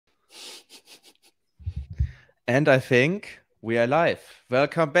And I think we are live.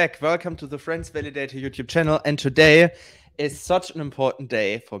 Welcome back. Welcome to the Frens Validator YouTube channel. And today is such an important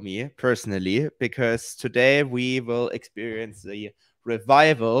day for me personally, because today we will experience the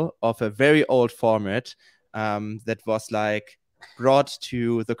revival of a very old format that was like brought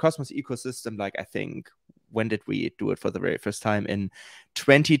to the Cosmos ecosystem. Like, I think, when did we do it for the very first time? In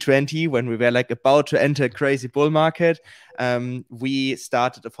 2020, when we were like about to enter a crazy bull market. We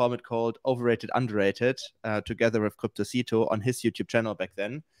started a format called Overrated, Underrated together with Cryptocito on his YouTube channel back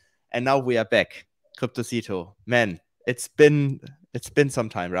then. And now we are back. Cryptocito, man, it's been some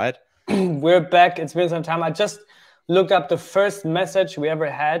time, right? We're back. It's been some time. I just looked up the first message we ever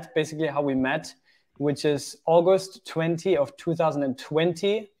had, basically how we met, which is August 20 of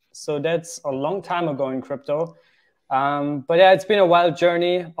 2020. So that's a long time ago in crypto. But yeah, it's been a wild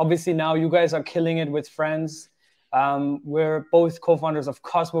journey. Obviously now you guys are killing it with Frens. We're both co-founders of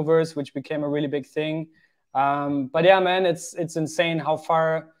Cosmoverse, which became a really big thing. But yeah, man, it's insane how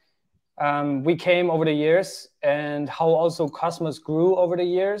far we came over the years and how also Cosmos grew over the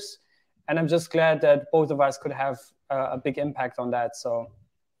years. And I'm just glad that both of us could have a big impact on that. So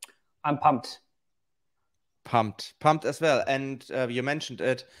I'm pumped. Pumped as well. And you mentioned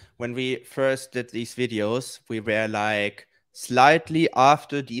it, when we first did these videos, we were like slightly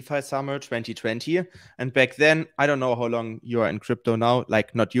after DeFi Summer 2020. And back then, I don't know how long you are in crypto now,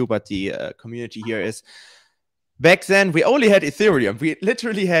 like not you, but the community here is. Back then, we only had Ethereum. We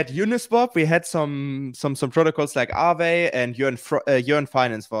literally had Uniswap. We had some protocols like Aave, and Yearn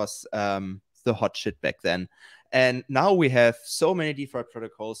Finance was the hot shit back then. And now we have so many DeFi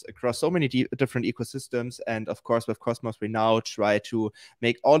protocols across so many different ecosystems. And of course, with Cosmos, we now try to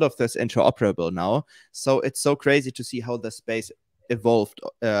make all of this interoperable now. So it's so crazy to see how the space evolved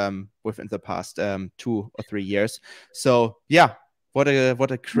within the past 2 or 3 years. So yeah, what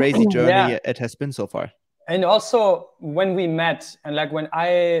a crazy journey it has been so far. And also when we met and like when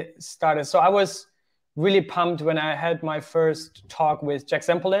I started, so I was really pumped when I had my first talk with Jack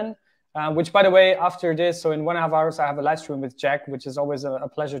Sempolin. Which, by the way, after this, so in 1.5 hours, I have a live stream with Jack, which is always a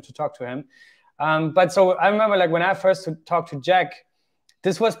pleasure to talk to him. But so I remember like when I first talked to Jack,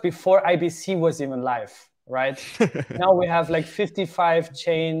 this was before IBC was even live, right? Now we have like 55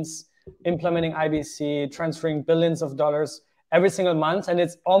 chains implementing IBC, transferring billions of dollars every single month. And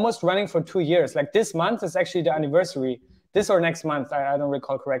it's almost running for 2 years. Like this month is actually the anniversary. This or next month, I don't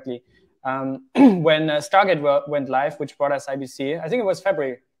recall correctly. When Stargate went live, which brought us IBC, I think it was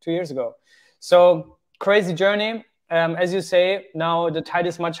February, 2 years ago. So crazy journey. As you say, now the tide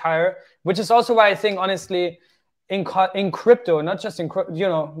is much higher, which is also why I think, honestly, in crypto, not just in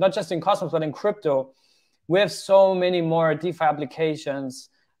not just in Cosmos, but in crypto, we have so many more DeFi applications,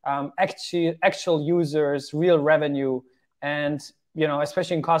 actual users, real revenue, and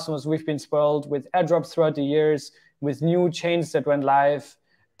especially in Cosmos, we've been spoiled with airdrops throughout the years, with new chains that went live,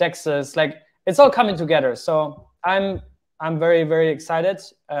 DEXs, like it's all coming together. So I'm very, very excited.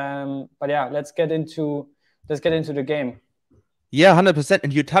 But yeah, let's get into the game. Yeah, 100%.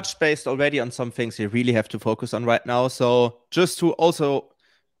 And you touched based already on some things you really have to focus on right now. So just to also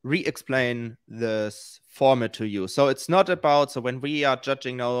re-explain this format to you. So it's not about, so when we are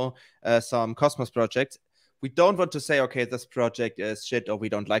judging now some Cosmos projects, we don't want to say, okay, this project is shit, or we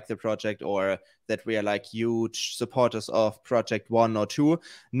don't like the project, or that we are like huge supporters of project 1 or 2.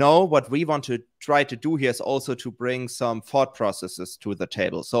 No, what we want to try to do here is also to bring some thought processes to the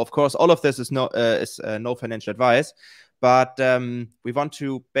table. So of course, all of this is no financial advice, but we want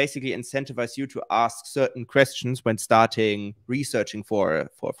to basically incentivize you to ask certain questions when starting researching for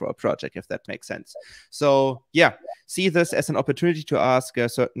a project, if that makes sense. So yeah, see this as an opportunity to ask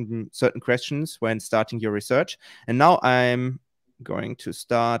certain questions when starting your research. And now I'm going to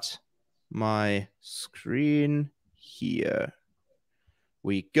start my screen here.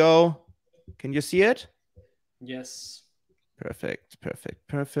 We go. Can you see it? Yes. Perfect.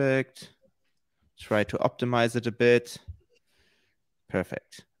 Try to optimize it a bit.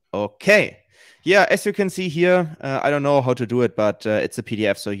 Perfect. Okay. Yeah, as you can see here, I don't know how to do it, but it's a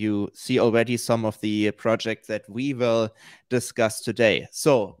PDF. So you see already some of the projects that we will discuss today.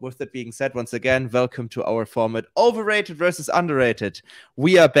 So with that being said, once again, welcome to our format, Overrated versus Underrated.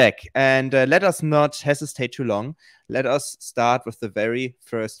 We are back, and let us not hesitate too long. Let us start with the very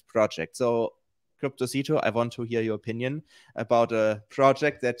first project. So Cryptocito, I want to hear your opinion about a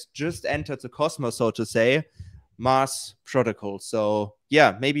project that just entered the Cosmos, so to say, Mars Protocol. So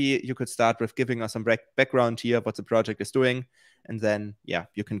yeah, maybe you could start with giving us some background here, what the project is doing, and then yeah,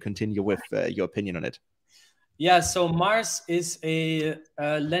 you can continue with your opinion on it. Yeah, so Mars is a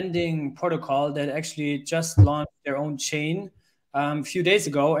lending protocol that actually just launched their own chain a few days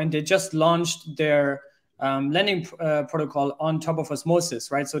ago, and they just launched their lending protocol on top of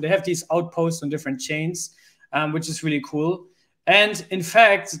Osmosis, right? So they have these outposts on different chains, which is really cool. And in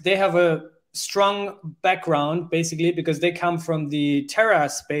fact, they have a strong background, basically, because they come from the Terra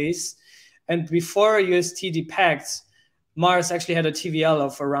space. And before UST depegged, Mars actually had a TVL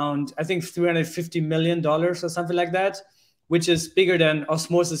of around, I think, $350 million or something like that, which is bigger than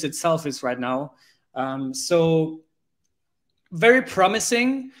Osmosis itself is right now. So very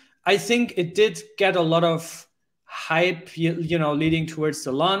promising. I think it did get a lot of hype, you know, leading towards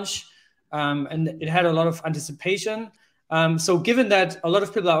the launch, and it had a lot of anticipation. So given that a lot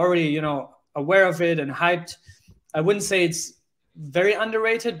of people are already, you know, aware of it and hyped, I wouldn't say it's very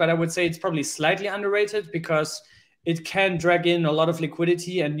underrated, but I would say it's probably slightly underrated because it can drag in a lot of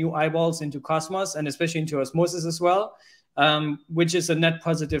liquidity and new eyeballs into Cosmos, and especially into Osmosis as well, which is a net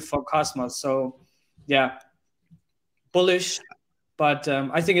positive for Cosmos. So yeah, bullish, but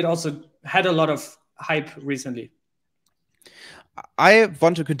I think it also had a lot of hype recently. I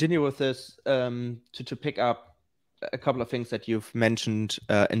want to continue with this to pick up a couple of things that you've mentioned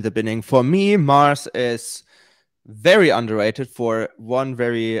in the beginning. For me, Mars is very underrated for one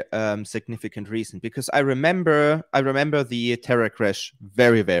very significant reason, because I remember the Terra crash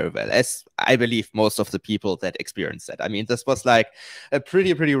very, very well, as I believe most of the people that experienced that. I mean, this was like a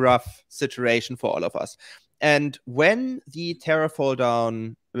pretty rough situation for all of us. And when the Terra fall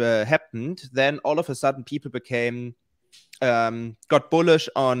down happened, then all of a sudden people became got bullish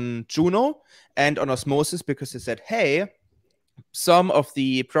on Juno and on Osmosis, because they said, hey, some of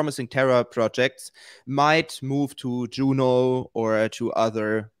the promising Terra projects might move to Juno or to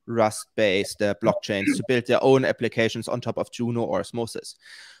other Rust-based blockchains to build their own applications on top of Juno or Osmosis.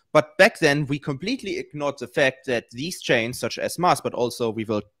 But back then, we completely ignored the fact that these chains, such as Mars, but also we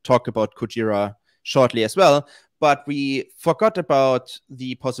will talk about Kujira shortly as well, but we forgot about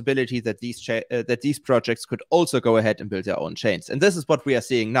the possibility that these projects could also go ahead and build their own chains. And this is what we are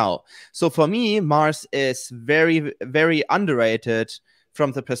seeing now. So for me, Mars is very, very underrated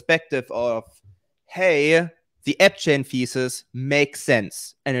from the perspective of, hey, the app chain thesis makes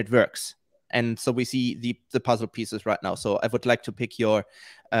sense and it works. And so we see the puzzle pieces right now. So I would like to pick your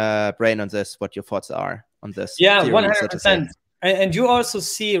brain on this, what your thoughts are on this. Yeah, theory, 100%. And you also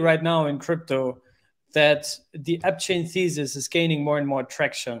see right now in crypto that the app chain thesis is gaining more and more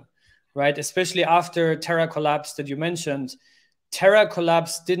traction, right? Especially after Terra collapse that you mentioned. Terra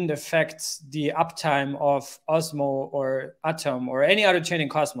collapse didn't affect the uptime of Osmo or Atom or any other chain in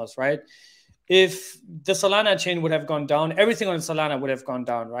Cosmos, right? If the Solana chain would have gone down, everything on Solana would have gone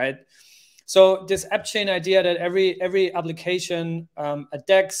down, right? So this app chain idea that every application, a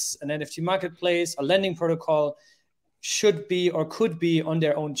DEX, an NFT marketplace, a lending protocol should be or could be on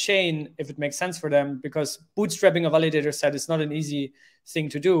their own chain if it makes sense for them, because bootstrapping a validator set is not an easy thing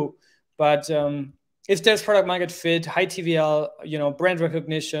to do. But if there's product market fit, high TVL, you know, brand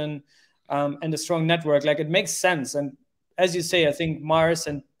recognition, and a strong network, like, it makes sense. And as you say, I think Mars,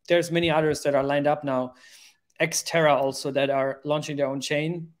 and there's many others that are lined up now, Xterra also, that are launching their own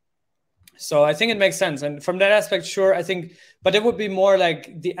chain. So I think it makes sense. And from that aspect, sure, I think, but it would be more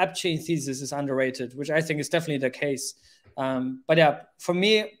like the app chain thesis is underrated, which I think is definitely the case. But yeah, for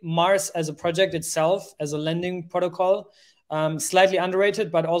me, Mars as a project itself, as a lending protocol, slightly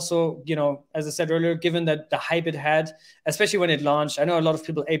underrated, but also, you know, as I said earlier, given that the hype it had, especially when it launched, I know a lot of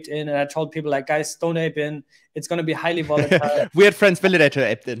people aped in, and I told people, like, guys, don't ape in. It's going to be highly volatile. We had Frens Validator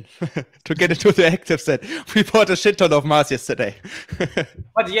aped in to get into the active set. We bought a shit ton of Mars yesterday.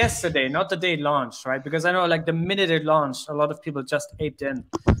 But yesterday, not the day it launched, right? Because I know, like, the minute it launched, a lot of people just aped in.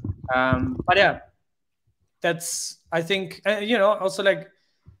 But yeah, that's, I think, you know, also, like,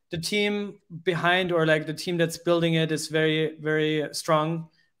 the team behind, or like the team that's building it, is very, very strong.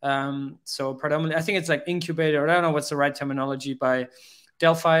 So predominantly, I think it's like incubator, I don't know what's the right terminology, by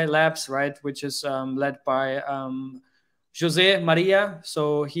Delphi Labs, right? Which is led by Jose Maria.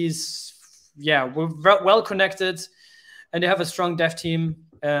 So he's, yeah, we're well connected, and they have a strong dev team.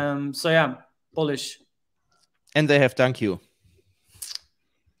 So yeah, bullish. And they have Thank You.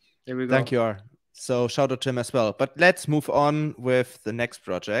 There we go. Thank you. So shout out to him as well. But let's move on with the next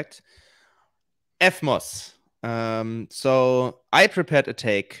project, Evmos. So I prepared a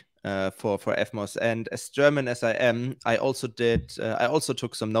take for Evmos, and as German as I am, I also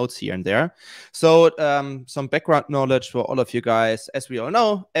took some notes here and there. So some background knowledge for all of you guys. As we all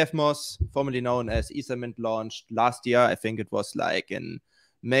know, Evmos, formerly known as Ethermint, launched last year. I think it was like in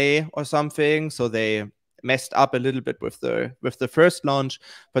May or something. So they messed up a little bit with the first launch,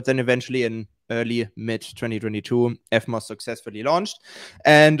 but then eventually in early mid 2022, Evmos successfully launched,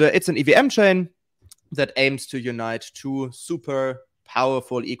 and it's an EVM chain that aims to unite two super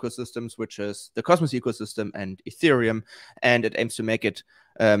powerful ecosystems, which is the Cosmos ecosystem and Ethereum, and it aims to make it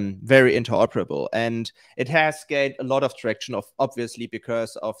very interoperable. And it has gained a lot of traction, obviously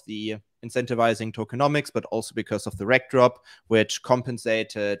because of the incentivizing tokenomics, but also because of the reg drop, which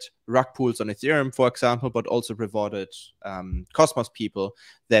compensated rug pools on Ethereum, for example, but also rewarded Cosmos people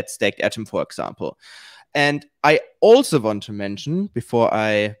that staked Atom, for example. And I also want to mention, before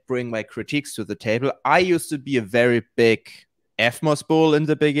I bring my critiques to the table, I used to be a very big Evmos bull in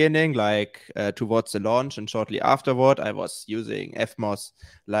the beginning, like towards the launch, and shortly afterward, I was using Evmos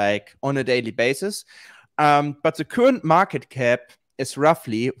like on a daily basis. But the current market cap is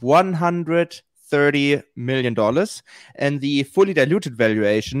roughly $130 million, and the fully diluted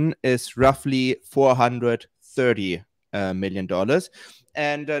valuation is roughly $430 million.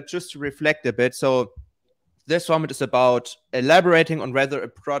 And just to reflect a bit, so this format is about elaborating on whether a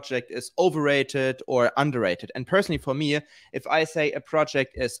project is overrated or underrated. And personally, for me, if I say a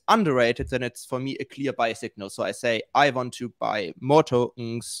project is underrated, then it's for me a clear buy signal. So I say I want to buy more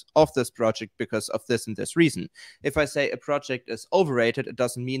tokens of this project because of this and this reason. If I say a project is overrated, it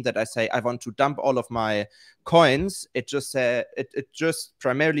doesn't mean that I say I want to dump all of my coins. It just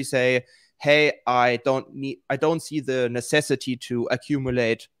primarily say, hey, I don't see the necessity to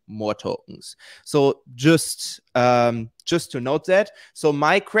accumulate more tokens. So just to note that. So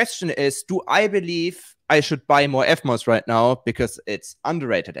my question is, do I believe I should buy more Evmos right now because it's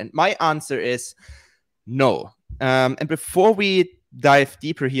underrated? And my answer is no. And before we dive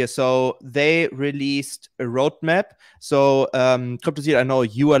deeper here, so they released a roadmap. So Cryptocito, I know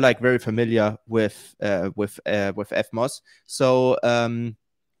you are like very familiar with Evmos. So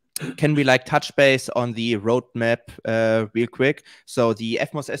can we like touch base on the roadmap real quick? So the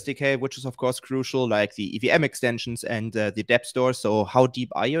Evmos SDK, which is of course crucial, like the EVM extensions and the dApp store. So how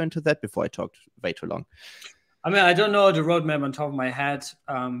deep are you into that before I talked way too long? I mean, I don't know the roadmap on top of my head,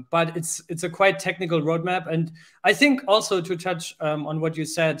 but it's a quite technical roadmap. And I think also to touch on what you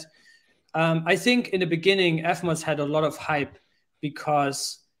said, I think in the beginning, Evmos had a lot of hype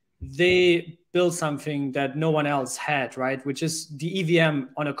because they built something that no one else had, right? Which is the EVM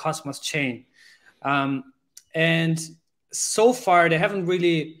on a Cosmos chain. And so far, they haven't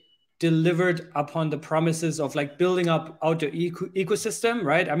really delivered upon the promises of like building out the ecosystem,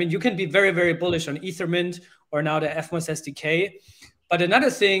 right? I mean, you can be very, very bullish on Ethermint or now the Evmos SDK. But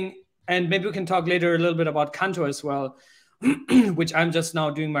another thing, and maybe we can talk later a little bit about Canto as well, which I'm just now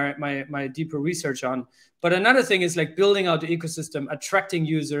doing my deeper research on. But another thing is like building out the ecosystem, attracting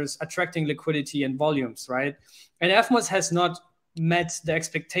users, attracting liquidity and volumes, right? And Evmos has not met the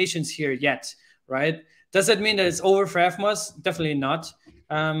expectations here yet, right? Does that mean that it's over for Evmos? Definitely not.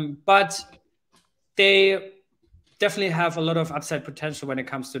 But they definitely have a lot of upside potential when it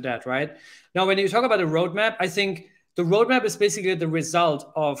comes to that, right? Now, when you talk about the roadmap, I think the roadmap is basically the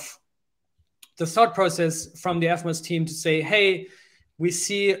result of the thought process from the Evmos team to say, hey, we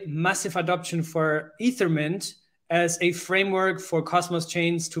see massive adoption for Ethermint as a framework for Cosmos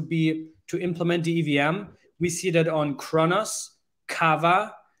chains to implement the EVM. We see that on Kronos,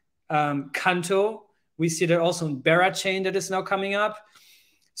 Kava, Canto. We see that also in Bera chain that is now coming up.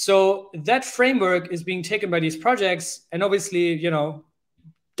 So that framework is being taken by these projects. And obviously, you know,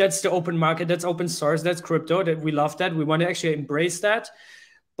 that's the open market, that's open source, that's crypto, that we love that. We want to actually embrace that.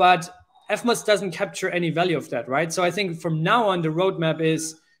 But Evmos doesn't capture any value of that, right? So I think from now on, the roadmap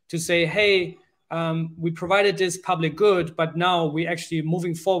is to say, hey, we provided this public good, but now we actually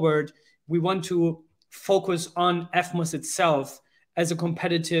moving forward, we want to focus on Evmos itself as a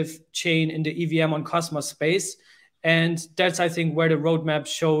competitive chain in the EVM on Cosmos space. And that's, I think, where the roadmap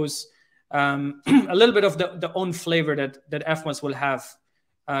shows a little bit of the own flavor that Evmos will have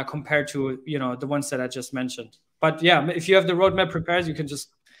compared to, you know, the ones that I just mentioned. But yeah, if you have the roadmap prepared, you can just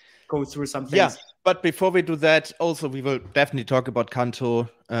go through some things. Yeah, but before we do that, also we will definitely talk about Canto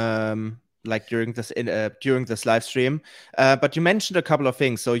like during this live stream. But you mentioned a couple of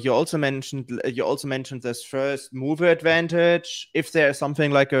things. So you also mentioned this first mover advantage. If there is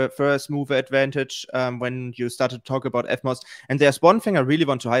something like a first mover advantage when you started to talk about Evmos, and there's one thing I really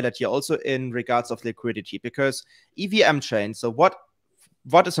want to highlight here also in regards of liquidity, because EVM chain. So what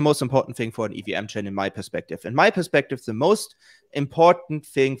is the most important thing for an EVM chain in my perspective? In my perspective, the most important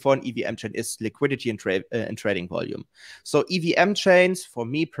thing for an EVM chain is liquidity and trading volume. So EVM chains, for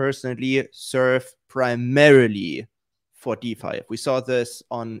me personally, serve primarily for DeFi. We saw this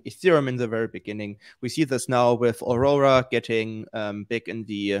on Ethereum in the very beginning. We see this now with Aurora getting big in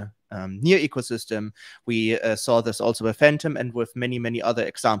the near ecosystem. We saw this also with Phantom and with many, many other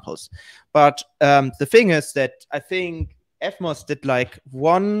examples. But the thing is that I think Evmos did like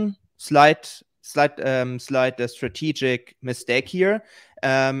one slight slight strategic mistake here.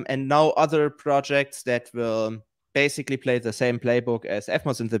 And now other projects that will basically play the same playbook as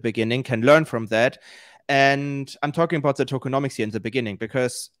Evmos in the beginning can learn from that. And I'm talking about the tokenomics here in the beginning,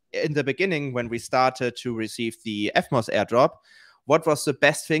 because in the beginning, when we started to receive the Evmos airdrop, what was the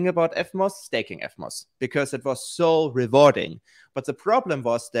best thing about Evmos? Staking Evmos, because it was so rewarding. But the problem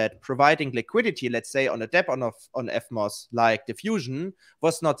was that providing liquidity, let's say on a dep on Evmos, like diffusion,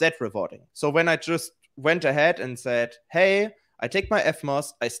 was not that rewarding. So when I just went ahead and said, hey, I take my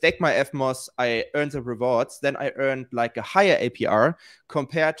Evmos, I stake my Evmos, I earn the rewards, then I earned like a higher APR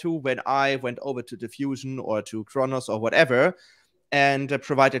compared to when I went over to diffusion or to Chronos or whatever and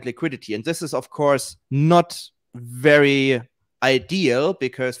provided liquidity. And this is, of course, not very ideal,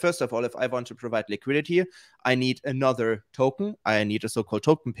 because first of all, if I want to provide liquidity, I need another token. I need a so-called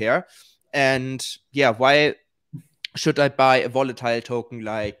token pair. And yeah, why should I buy a volatile token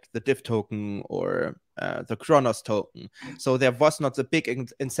like the diff token or the Chronos token? So there was not the big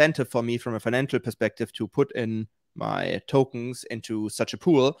incentive for me from a financial perspective to put in my tokens into such a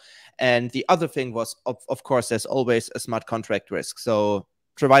pool. And the other thing was, of course, there's always a smart contract risk. So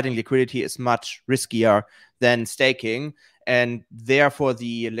providing liquidity is much riskier than staking. And therefore,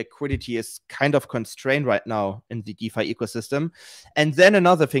 the liquidity is kind of constrained right now in the DeFi ecosystem. And then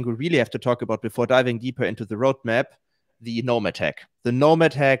another thing we really have to talk about before diving deeper into the roadmap, the gnome attack. The gnome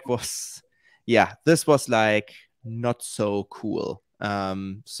attack was, yeah, this was like not so cool.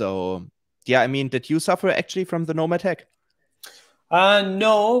 So, yeah, I mean, did you suffer actually from the gnome attack?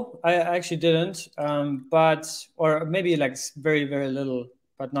 No, I actually didn't. Or maybe like very, very little,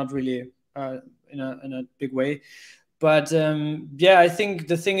 but not really in a big way. But yeah, I think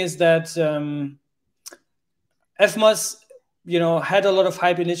the thing is that Evmos, had a lot of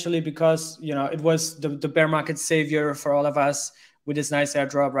hype initially because, it was the bear market savior for all of us with this nice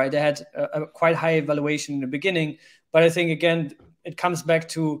airdrop, right? They had a quite high valuation in the beginning. But I think, again, it comes back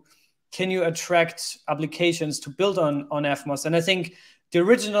to, can you attract applications to build on Evmos? And I think the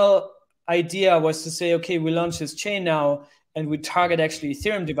original idea was to say, okay, we launch this chain now and we target actually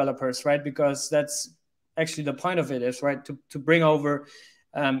Ethereum developers, right? Because that's actually the point of it is, right, to bring over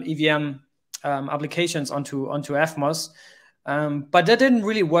EVM applications onto Evmos. But that didn't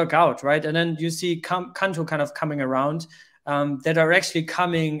really work out, right? And then you see Canto kind of coming around that are actually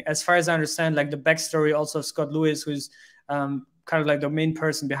coming, as far as I understand, like the backstory also of Scott Lewis, who's kind of like the main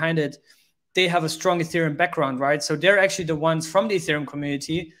person behind it. They have a strong Ethereum background, right? So they're actually the ones from the Ethereum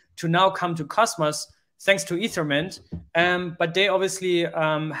community to now come to Cosmos thanks to Ethermint. But they obviously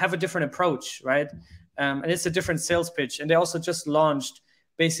have a different approach, right? And it's a different sales pitch. And they also just launched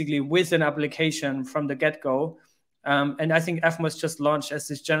basically with an application from the get-go. And I think Evmos just launched as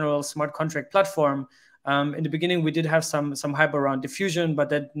this general smart contract platform. In the beginning, we did have some hype around diffusion, but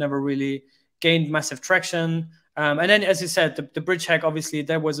that never really gained massive traction. And then, as you said, the bridge hack, obviously,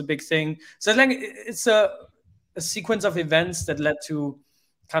 that was a big thing. So like, it's a sequence of events that led to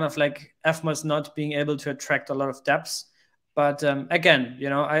kind of like Evmos not being able to attract a lot of dApps. But again,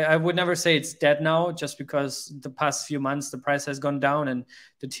 I would never say it's dead now just because the past few months the price has gone down and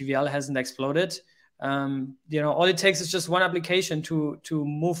the TVL hasn't exploded. All it takes is just one application to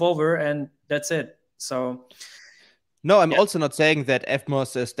move over, and that's it. So. No, I'm also not saying that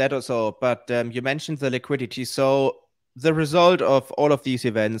Evmos is dead or so, but you mentioned the liquidity. So the result of all of these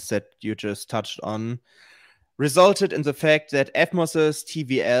events that you just touched on resulted in the fact that Evmos's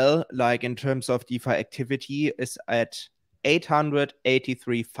TVL, like in terms of DeFi activity, is at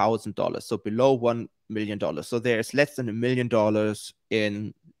 $883,000, so below $1 million. So there is less than $1 million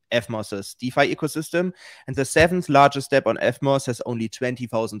in Evmos's DeFi ecosystem, and the seventh largest step on Evmos has only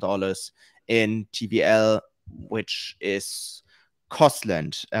 $20,000 in TVL, which is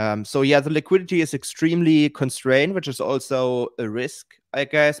Costland. So yeah, the liquidity is extremely constrained, which is also a risk, I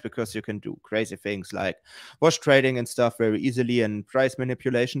guess, because you can do crazy things like wash trading and stuff very easily and price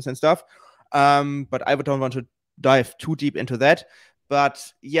manipulations and stuff. But I don't want to dive too deep into that.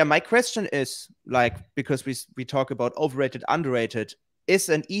 But yeah, my question is, like, because we talk about overrated, underrated, is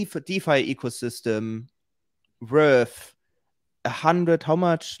an DeFi ecosystem worth 100? How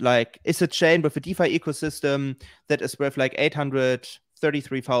much? Like, is a chain with a DeFi ecosystem that is worth like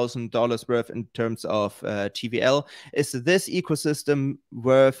 $833,000 worth in terms of TVL? Is this ecosystem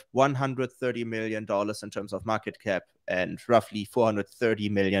worth $130 million in terms of market cap and roughly 430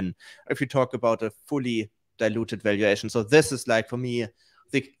 million if you talk about a fully diluted valuation? So this is, like, for me,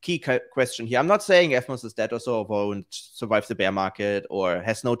 the key question here. I'm not saying Evmos is dead or so, or won't survive the bear market or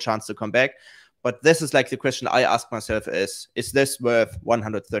has no chance to come back. But this is like the question I ask myself is this worth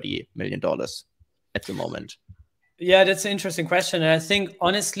 $130 million at the moment? Yeah, that's an interesting question. And I think,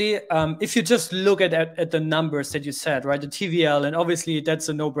 honestly, if you just look at the numbers that you said, right, the TVL, and obviously that's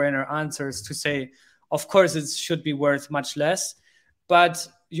a no-brainer answers to say, of course, it should be worth much less. But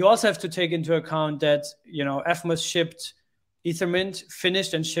you also have to take into account that, you know, Evmos shipped Ethermint,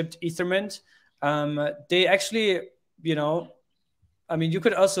 finished and shipped Ethermint. They actually, you know, I mean, you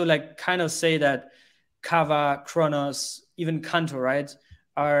could also like kind of say that Kava, Kronos, even Canto, right,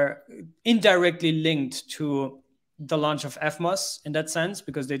 are indirectly linked to the launch of Evmos in that sense,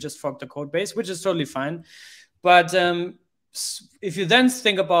 because they just forked the code base, which is totally fine. But if you then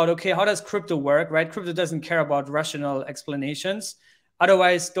think about, okay, how does crypto work, right? Crypto doesn't care about rational explanations.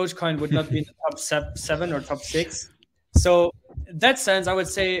 Otherwise, Dogecoin would not be in the top 7 or top 6. So in that sense, I would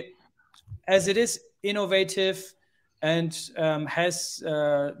say, as it is innovative and has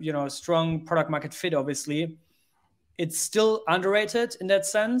you know, strong product market fit, obviously, it's still underrated in that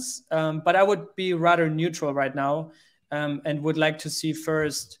sense, but I would be rather neutral right now, and would like to see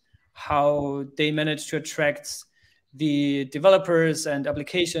first how they manage to attract the developers and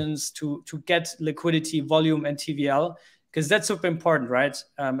applications to get liquidity, volume, and TVL, because that's super important, right?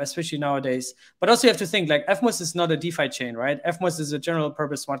 Especially nowadays. But also you have to think, like, Evmos is not a DeFi chain, right? Evmos is a general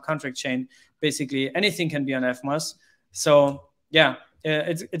purpose smart contract chain. Basically, anything can be on Evmos. So yeah,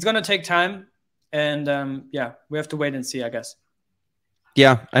 it's going to take time. And yeah, we have to wait and see, I guess.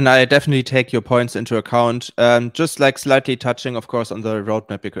 Yeah, and I definitely take your points into account. Just like slightly touching, of course, on the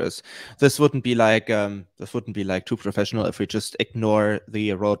roadmap, because this wouldn't be like too professional if we just ignore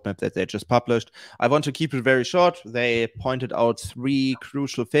the roadmap that they just published. I want to keep it very short. They pointed out 3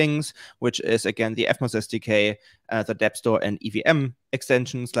 crucial things, which is again the Evmos SDK, the Dap Store, and EVM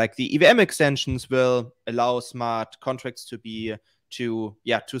extensions. Like the EVM extensions will allow smart contracts to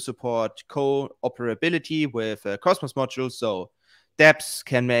support co-operability with Cosmos modules. So dApps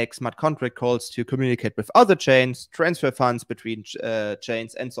can make smart contract calls to communicate with other chains, transfer funds between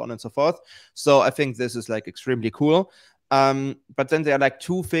chains, and so on and so forth. So I think this is like extremely cool. But then there are like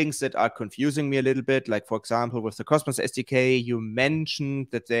 2 things that are confusing me a little bit. Like, for example, with the Cosmos SDK, you mentioned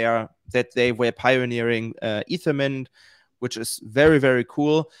that they were pioneering Ethermint, which is very, very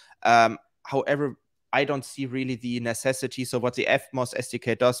cool. However, I don't see really the necessity. So what the Evmos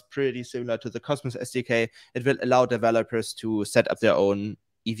SDK does, pretty similar to the Cosmos SDK, it will allow developers to set up their own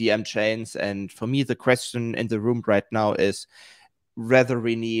EVM chains. And for me, the question in the room right now is whether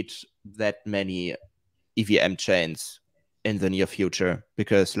we need that many EVM chains in the near future,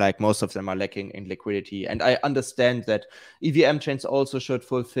 because like most of them are lacking in liquidity. And I understand that EVM chains also should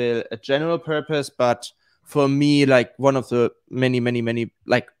fulfill a general purpose, but for me, like one of the many,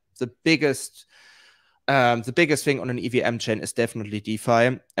 like the biggest thing on an EVM chain is definitely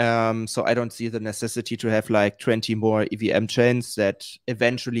DeFi. So I don't see the necessity to have like 20 more EVM chains that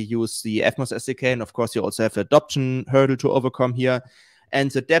eventually use the Evmos SDK. And of course, you also have an adoption hurdle to overcome here.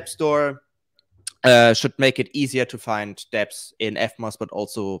 And the Dap Store should make it easier to find dApps in Evmos, but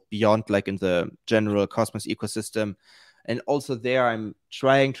also beyond, like in the general Cosmos ecosystem. And also there, I'm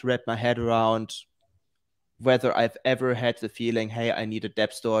trying to wrap my head around whether I've ever had the feeling, hey, I need a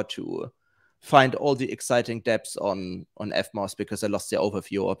Dap Store to find all the exciting dApps on Evmos because I lost the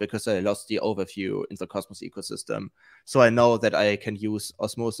overview, or because I lost the overview in the Cosmos ecosystem. So I know that I can use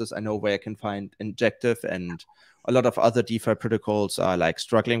Osmosis. I know where I can find Injective, and a lot of other DeFi protocols are like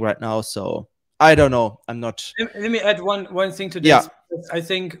struggling right now. So I don't know. I'm not. Let me add one thing to this. Yeah. I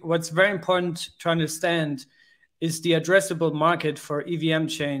think what's very important to understand is the addressable market for EVM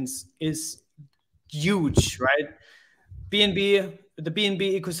chains is huge, right? BNB, the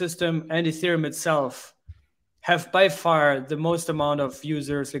BNB ecosystem, and Ethereum itself have by far the most amount of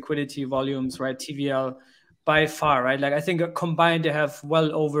users, liquidity, volumes, right? TVL by far, right? Like I think combined they have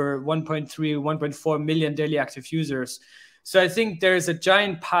well over 1.3, 1.4 million daily active users. So I think there's a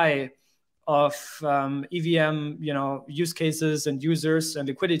giant pie of EVM, you know, use cases and users and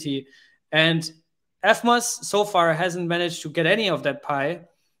liquidity. And Evmos so far hasn't managed to get any of that pie.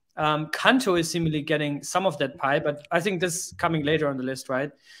 Canto is seemingly getting some of that pie, but I think this is coming later on the list,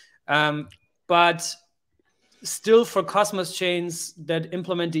 right? But still, for Cosmos chains that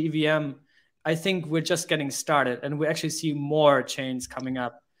implement the EVM, I think we're just getting started, and we actually see more chains coming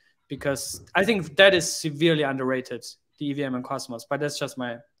up, because I think that is severely underrated, the EVM and Cosmos, but that's just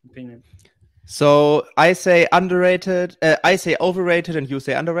my opinion. So I say underrated, I say overrated, and you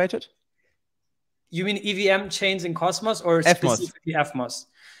say underrated? You mean EVM chains in Cosmos, or specifically Evmos?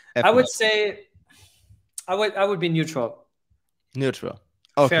 I would say I would be neutral. Neutral.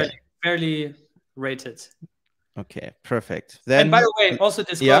 Okay. Fairly rated. Okay, perfect. Then, and by the way, also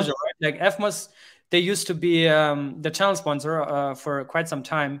disclosure, right? Like Evmos, they used to be the channel sponsor for quite some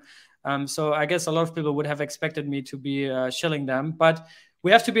time. So I guess a lot of people would have expected me to be shilling them, but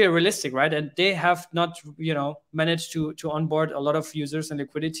we have to be realistic, right? And they have not, managed to onboard a lot of users and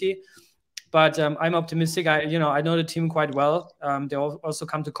liquidity. But I'm optimistic. I know the team quite well. They also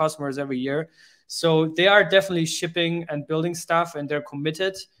come to customers every year, so they are definitely shipping and building stuff, and they're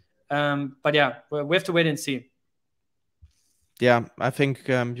committed. But yeah, we have to wait and see. Yeah, I think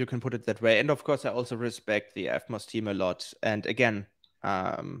you can put it that way. And of course, I also respect the Evmos team a lot. And again,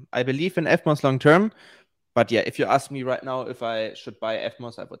 I believe in Evmos long term. But yeah, if you ask me right now if I should buy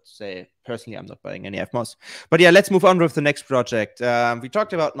Evmos, I would say personally I'm not buying any Evmos. But yeah, let's move on with the next project. We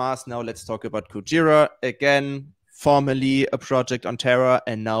talked about Mars. Now let's talk about Kujira. Again, formerly a project on Terra,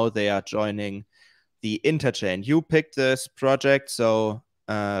 and now they are joining the Interchain. You picked this project, so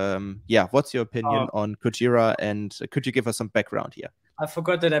yeah, what's your opinion on Kujira, and could you give us some background here? I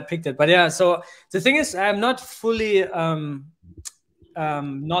forgot that I picked it, but yeah. So the thing is, I'm not fully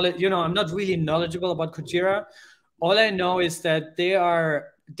I'm not really knowledgeable about Kujira. All I know is that they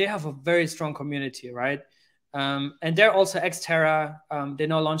have a very strong community, right? And they're also ex-Terra. They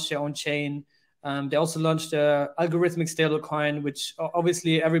now launched their own chain. They also launched a algorithmic stablecoin, which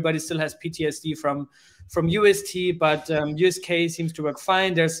obviously everybody still has PTSD from UST, but USK seems to work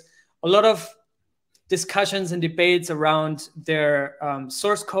fine. There's a lot of discussions and debates around their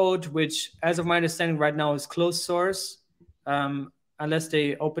source code, which, as of my understanding right now, is closed source. Unless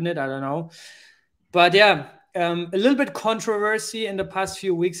they open it, I don't know. But yeah, a little bit controversy in the past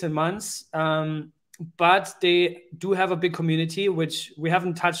few weeks and months. But they do have a big community, which we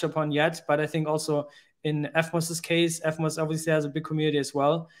haven't touched upon yet. But I think also in Evmos's case, Evmos obviously has a big community as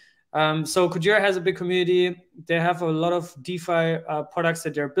well. So Kujira has a big community. They have a lot of DeFi products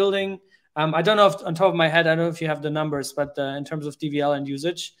that they're building. I don't know if, on top of my head, I don't know if you have the numbers, but in terms of DVL and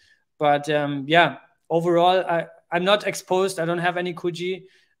usage. But yeah, overall, I'm not exposed. I don't have any KUJI,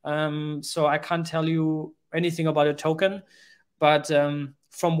 so I can't tell you anything about a token. But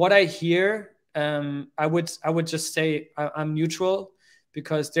from what I hear, I would just say I'm neutral,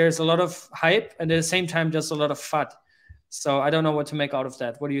 because there's a lot of hype and at the same time there's a lot of FUD. So I don't know what to make out of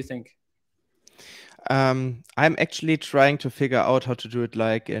that. What do you think? I'm actually trying to figure out how to do it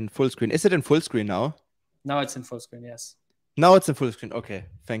like in full screen. Is it in full screen now? Now it's in full screen, yes. Now it's in full screen. Okay,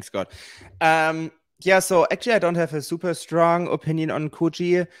 thanks God. Yeah, so actually I don't have a super strong opinion on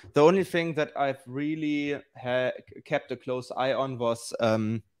KUJI. The only thing that I've really kept a close eye on was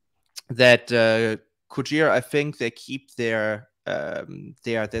that Kujira, I think they keep their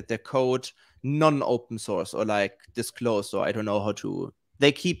code non-open source or like disclosed, or I don't know how to.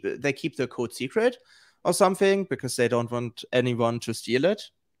 They keep the code secret or something because they don't want anyone to steal it.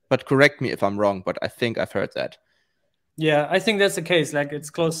 But correct me if I'm wrong, but I think I've heard that. Yeah, I think that's the case. Like, it's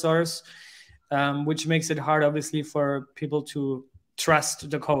closed source, which makes it hard, obviously, for people to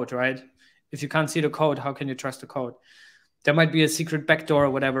trust the code, right? If you can't see the code, how can you trust the code? There might be a secret backdoor or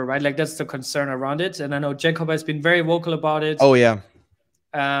whatever, right? Like, that's the concern around it. And I know Jacob has been very vocal about it. Oh, yeah.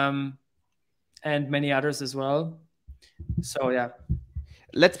 And many others as well. So, yeah.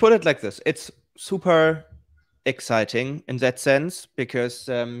 Let's put it like this. It's super exciting in that sense because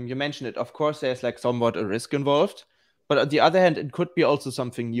you mentioned it. Of course, there's like somewhat a risk involved. But on the other hand, it could be also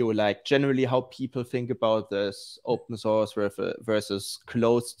something new, like generally how people think about this open source versus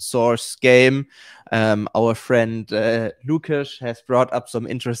closed source game. Our friend Lucas has brought up some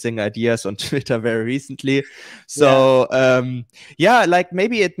interesting ideas on Twitter very recently. So yeah, like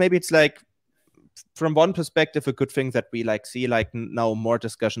maybe it's like, from one perspective, a good thing that we like see like now more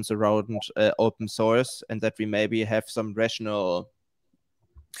discussions around open source, and that we maybe have some rational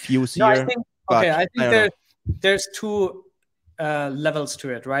views here. I think there's two levels to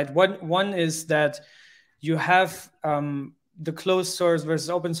it, right? One is that you have the closed source versus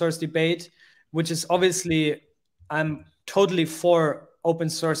open source debate, which is obviously, I'm totally for open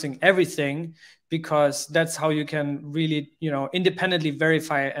sourcing everything, because that's how you can really, independently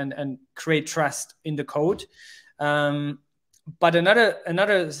verify and create trust in the code. But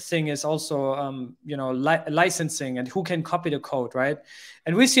another thing is also, licensing and who can copy the code, right?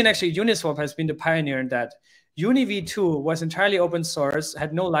 And we've seen actually Uniswap has been the pioneer in that. UniV2 was entirely open source,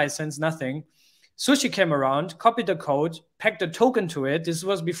 had no license, nothing. Sushi came around, copied the code, pegged a token to it. This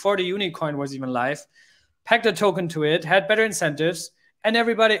was before the Unicoin was even live. Pegged a token to it, had better incentives, and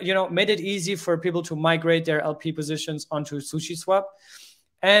everybody, made it easy for people to migrate their LP positions onto SushiSwap.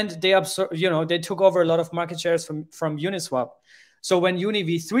 And they took over a lot of market shares from Uniswap. So when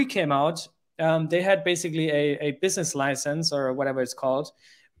UniV3 came out, they had basically a business license, or whatever it's called,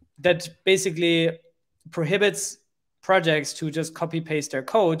 that basically prohibits projects to just copy paste their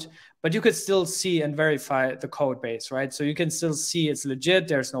code, but you could still see and verify the code base, right? So you can still see it's legit.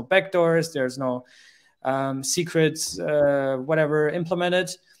 There's no backdoors. There's no secrets, whatever implemented.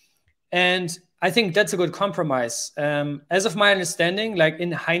 And I think that's a good compromise. As of my understanding, like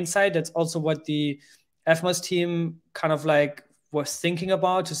in hindsight, that's also what the Evmos team kind of like was thinking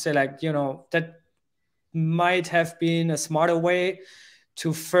about, to say like, you know, that might have been a smarter way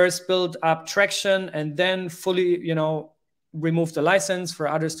to first build up traction and then fully, you know, remove the license for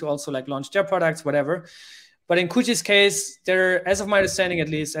others to also like launch their products, whatever. But in KUJI's case, they're, as of my understanding at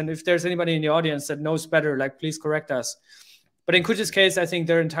least, and if there's anybody in the audience that knows better, like please correct us. But in KUJI's case, I think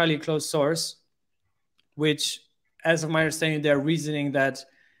they're entirely closed source, which, as of my understanding, they're reasoning that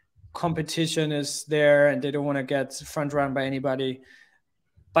competition is there and they don't want to get front run by anybody.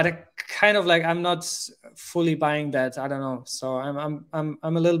 But I kind of like, I'm not fully buying that. I don't know. So I'm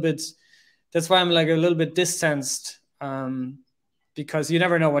a little bit, that's why I'm like a little bit distanced, because you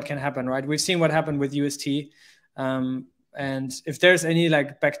never know what can happen, right? We've seen what happened with UST. And if there's any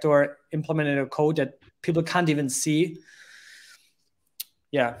like backdoor implemented a code that people can't even see,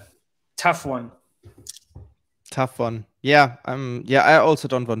 yeah, tough one. Tough one. Yeah, yeah, I also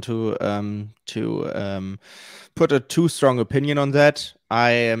don't want to put a too strong opinion on that.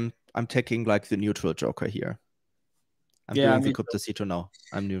 I'm taking like the neutral joker here. I'm doing the Cryptocito now.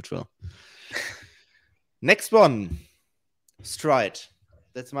 I'm neutral. Next one, Stride.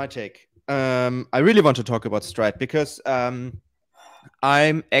 That's my take. I really want to talk about Stride because I'm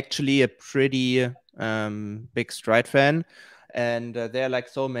actually a pretty big Stride fan. And there are like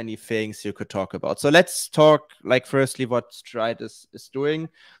so many things you could talk about. So let's talk like firstly what Stride is doing.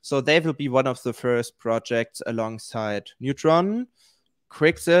 So they will be one of the first projects alongside Neutron,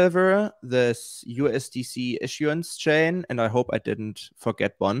 Quicksilver, this USDC issuance chain, and I hope I didn't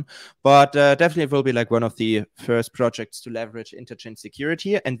forget one. But definitely it will be like one of the first projects to leverage Interchain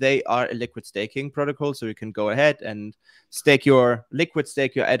Security, and they are a liquid staking protocol, so you can go ahead and stake your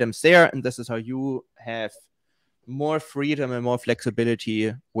atoms there, and this is how you have more freedom and more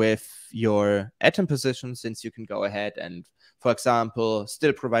flexibility with your atom position, since you can go ahead and, for example,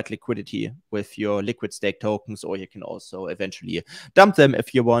 still provide liquidity with your liquid stake tokens, or you can also eventually dump them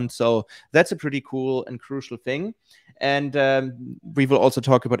if you want. So that's a pretty cool and crucial thing. And we will also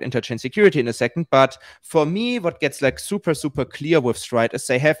talk about Interchain Security in a second. But for me, what gets like super, super clear with Stride is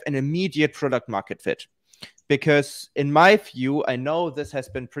they have an immediate product market fit. Because in my view, I know this has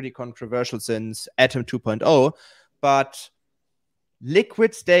been pretty controversial since Atom 2.0, but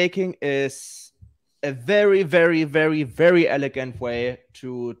liquid staking is a very, very, very, very elegant way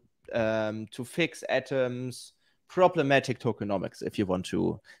to fix Atom's problematic tokenomics, if you want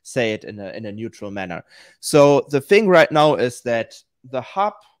to say it in a neutral manner. So the thing right now is that the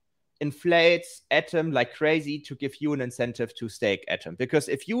hub inflates Atom like crazy to give you an incentive to stake Atom. Because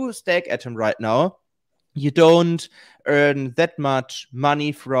if you stake Atom right now, you don't earn that much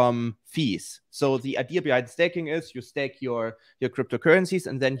money from fees. So the idea behind staking is you stake your cryptocurrencies,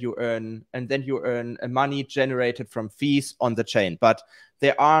 and then you earn money generated from fees on the chain. But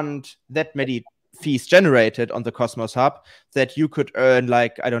there aren't that many fees generated on the Cosmos Hub that you could earn,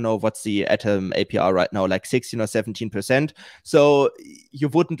 like, I don't know, what's the Atom APR right now, like 16 or 17%. So you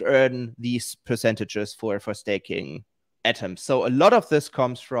wouldn't earn these percentages for staking Atoms. So a lot of this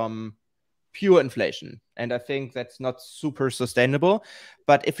comes from pure inflation. And I think that's not super sustainable.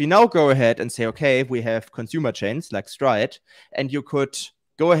 But if we now go ahead and say, okay, we have consumer chains like Stride, and you could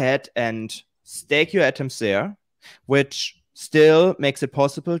go ahead and stake your atoms there, which still makes it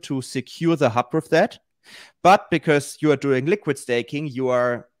possible to secure the hub with that. But because you are doing liquid staking, you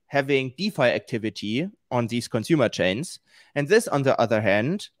are having DeFi activity on these consumer chains. And this, on the other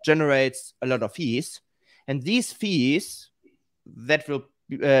hand, generates a lot of fees. And these fees that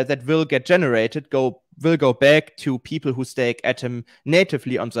will get generated will go back to people who stake Atom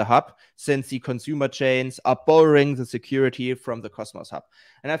natively on the hub, since the consumer chains are borrowing the security from the Cosmos Hub.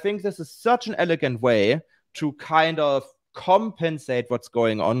 And I think this is such an elegant way to kind of compensate what's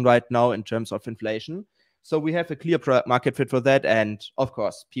going on right now in terms of inflation. So we have a clear product market fit for that. And of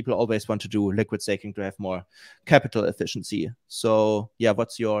course, people always want to do liquid staking to have more capital efficiency. So yeah,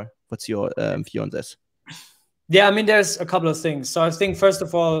 what's your view on this? Yeah, I mean, there's a couple of things. So I think, first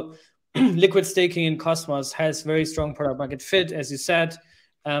of all, liquid staking in Cosmos has very strong product market fit, as you said,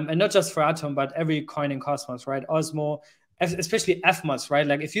 and not just for Atom, but every coin in Cosmos, right? Osmo, especially Evmos, right?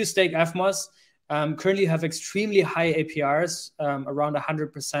 Like if you stake Evmos, currently you have extremely high APRs, around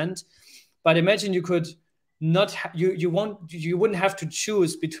 100%. But imagine you could not, you wouldn't have to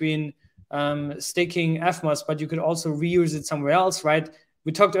choose between staking Evmos, but you could also reuse it somewhere else, right?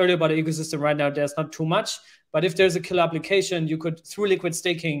 We talked earlier about the ecosystem. Right now, there's not too much, But if there's a killer application, you could, through liquid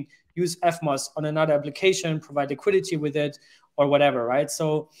staking, use Evmos on another application, provide liquidity with it, or whatever, right?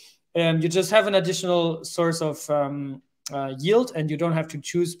 So you just have an additional source of yield, and you don't have to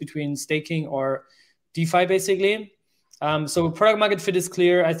choose between staking or DeFi, basically. So product market fit is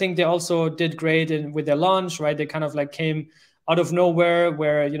clear. I think they also did great with their launch, right? They kind of like came out of nowhere,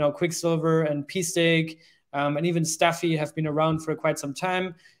 where, you know, Quicksilver and P-Stake and even Staffy have been around for quite some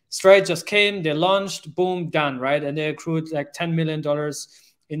time. Stride just came, they launched, boom, done, right? And they accrued like $10 million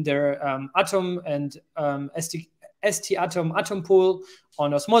in their Atom and ST Atom pool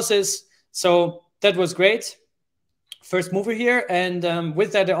on Osmosis. So that was great. First mover here. And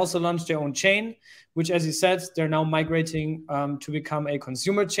with that, they also launched their own chain, which, as you said, they're now migrating to become a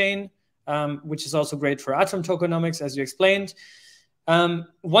consumer chain, which is also great for Atom tokenomics, as you explained.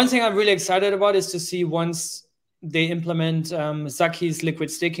 One thing I'm really excited about is to see once they implement Zaki's liquid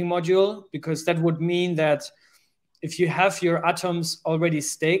staking module, because that would mean that if you have your atoms already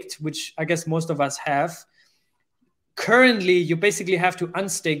staked, which I guess most of us have, currently you basically have to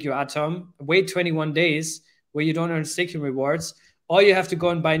unstake your atom, wait 21 days where you don't earn staking rewards, or you have to go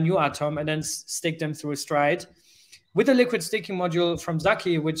and buy a new atom and then stake them through a Stride. With the liquid staking module from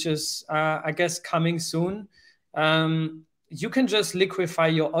Zaki, which is, I guess, coming soon, you can just liquefy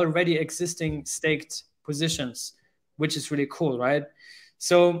your already existing staked positions, which is really cool, right?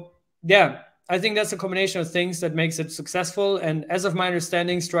 So yeah, I think that's a combination of things that makes it successful. And as of my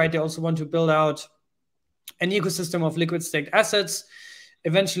understanding, Stride, they also want to build out an ecosystem of liquid staked assets,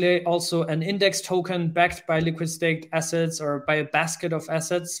 eventually also an index token backed by liquid staked assets or by a basket of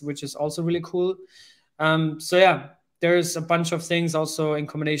assets, which is also really cool. So yeah, there's a bunch of things also in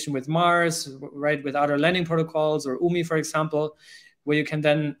combination with Mars, right, with other lending protocols or UMI, for example, where you can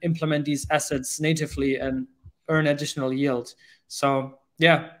then implement these assets natively and earn additional yield. So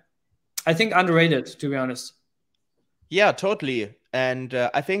yeah, I think underrated, to be honest. Yeah, totally. And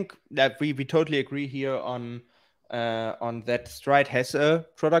I think that we totally agree here on that Stride has a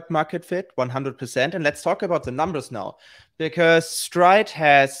product market fit, 100%. And let's talk about the numbers now, because Stride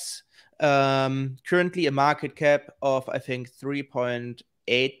has currently a market cap of, I think,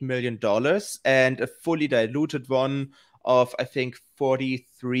 $3.8 million and a fully diluted one of, I think,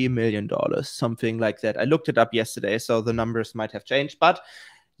 $43 million, something like that. I looked it up yesterday, so the numbers might have changed, but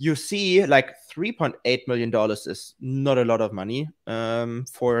you see, like, $3.8 million is not a lot of money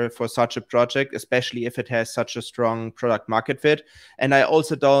for such a project, especially if it has such a strong product market fit. And I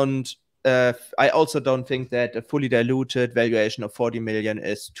also don't think that a fully diluted valuation of 40 million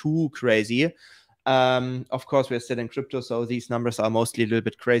is too crazy. Of course, we're still in crypto, so these numbers are mostly a little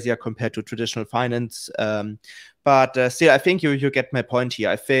bit crazier compared to traditional finance. But still, I think you get my point here.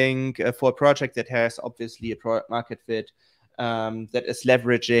 I think for a project that has obviously a product market fit, that is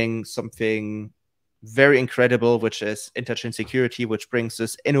leveraging something very incredible, which is Interchain Security, which brings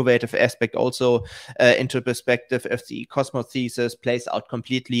this innovative aspect also into perspective. If the Cosmos thesis plays out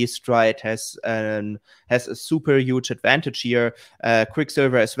completely, Stride has a super huge advantage here.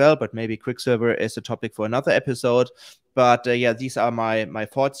 Quicksilver as well, but maybe Quicksilver is a topic for another episode. But yeah, these are my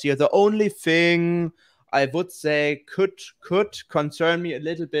thoughts here. The only thing I would say could concern me a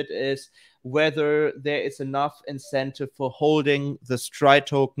little bit is whether there is enough incentive for holding the Stride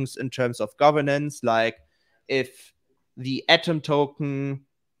tokens in terms of governance. Like, if the Atom token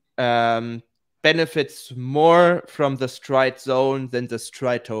benefits more from the Stride zone than the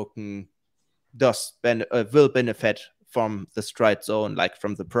Stride token will benefit from the Stride zone, like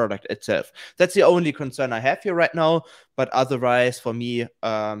from the product itself. That's the only concern I have here right now. But otherwise, for me,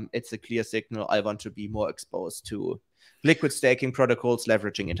 it's a clear signal. I want to be more exposed to liquid staking protocols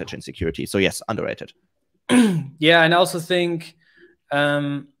leveraging Interchain Security. So yes, underrated. Yeah, and I also think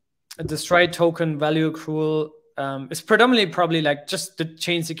the Stride token value accrual is predominantly probably like just the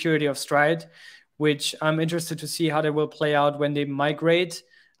chain security of Stride, which I'm interested to see how they will play out when they migrate,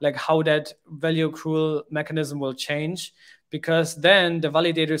 like how that value accrual mechanism will change, because then the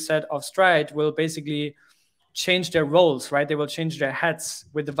validator set of Stride will basically change their roles, right? They will change their hats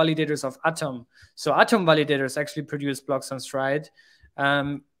with the validators of Atom. So Atom validators actually produce blocks on Stride,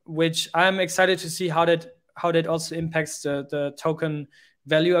 which I'm excited to see how that also impacts the token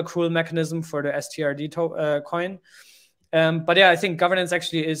value accrual mechanism for the STRD coin. But yeah, I think governance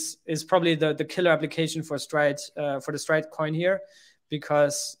actually is probably the killer application for Stride, for the Stride coin here,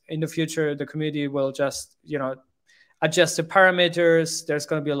 because in the future the community will just, you know, adjust the parameters. There's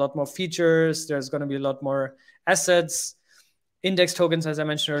going to be a lot more features. There's going to be a lot more assets. Index tokens, as I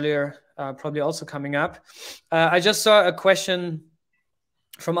mentioned earlier, probably also coming up. I just saw a question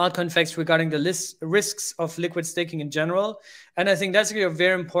from altcoin facts regarding the risks of liquid staking in general. And I think that's a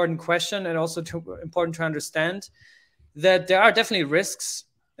very important question, and also important to understand that there are definitely risks.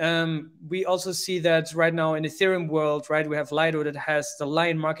 We also see that right now in Ethereum world, right, we have Lido that has the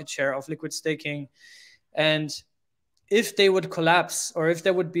lion market share of liquid staking. And if they would collapse, or if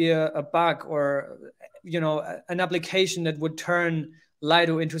there would be a bug, or an application that would turn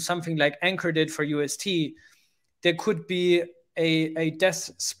Lido into something like Anchor did for UST, there could be a death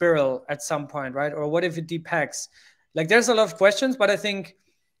spiral at some point, right? Or what if it depacks? Like, there's a lot of questions, but I think,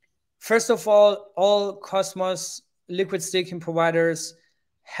 first of all Cosmos liquid staking providers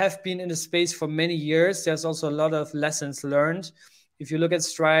have been in the space for many years. There's also a lot of lessons learned. If you look at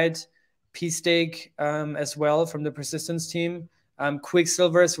Stride, P-Stake as well from the persistence team,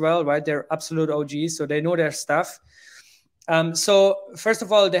 Quicksilver as well, right? They're absolute OGs, so they know their stuff. So first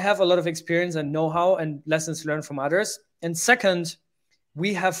of all, they have a lot of experience and know-how and lessons learned from others. And second,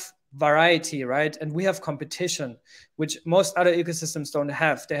 we have variety, right? And we have competition, which most other ecosystems don't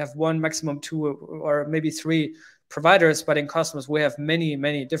have. They have one, maximum two, or maybe three providers, but in Cosmos, we have many,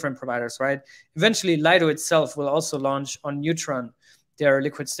 many different providers, right? Eventually, Lido itself will also launch on Neutron, their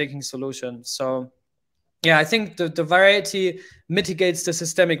liquid staking solution. So yeah, I think the variety mitigates the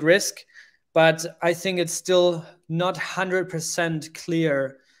systemic risk, but I think it's still not 100%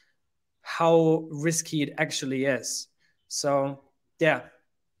 clear how risky it actually is. So yeah,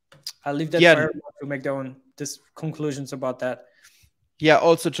 I'll leave that for everyone to make their own conclusions about that. Yeah,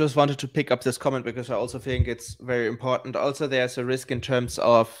 also just wanted to pick up this comment because I also think it's very important. Also, there's a risk in terms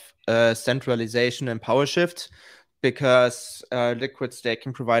of centralization and power shift, because liquid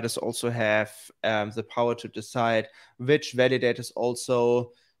staking providers also have the power to decide which validators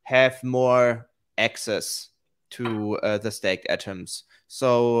also have more access to the staked atoms.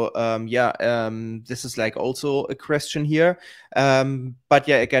 So this is like also a question here. But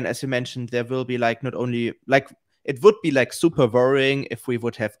yeah, again, as you mentioned, there will be like not only like, it would be like super worrying if we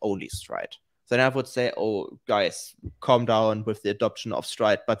would have only Stride. Then I would say, oh, guys, calm down with the adoption of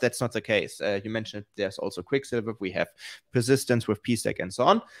Stride. But that's not the case. You mentioned there's also Quicksilver. We have persistence with P-Stack and so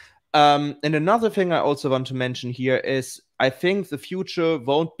on. And another thing I also want to mention here is I think the future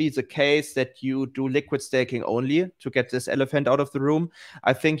won't be the case that you do liquid staking only to get this elephant out of the room.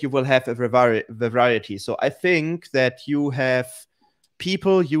 I think you will have a variety. So I think that you have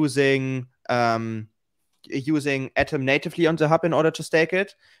people using Atom natively on the hub in order to stake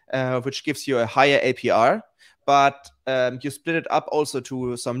it, which gives you a higher APR. But you split it up also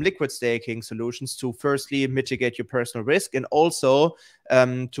to some liquid staking solutions to firstly mitigate your personal risk, and also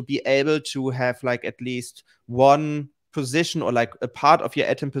to be able to have like at least one position or like a part of your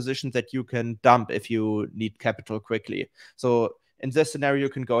Atom position that you can dump if you need capital quickly. So in this scenario, you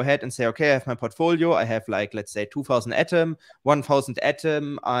can go ahead and say, okay, I have my portfolio. I have like, let's say 2,000 Atom, 1,000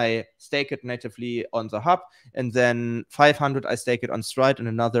 Atom. I stake it natively on the hub. And then 500, I stake it on Stride, and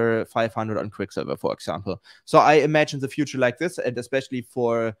another 500 on Quicksilver, for example. So I imagine the future like this, and especially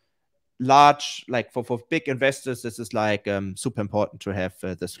for large, like for big investors, this is like super important to have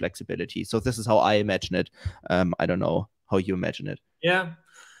this flexibility. So this is how I imagine it. I don't know how you imagine it. Yeah,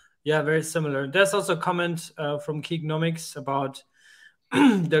 very similar. There's also a comment from Geeknomics about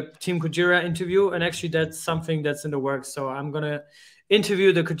the Team Kujira interview, and actually that's something that's in the works. So I'm gonna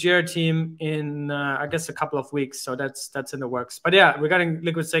interview the Kujira team in I guess a couple of weeks. So that's in the works. But yeah, regarding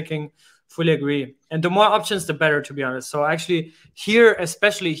liquid staking, fully agree. And the more options, the better, to be honest. So actually here,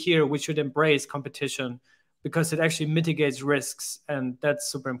 especially here, we should embrace competition because it actually mitigates risks, and that's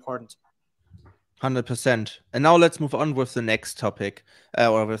super important. 100%. And now let's move on with the next topic,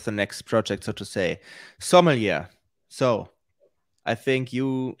 or with the next project, so to say, Sommelier. So I think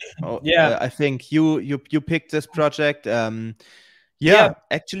you, I think you picked this project.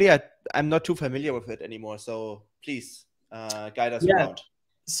 Actually, I'm not too familiar with it anymore. So please guide us around.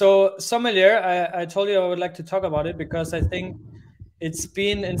 So Sommelier, I told you I would like to talk about it because I think it's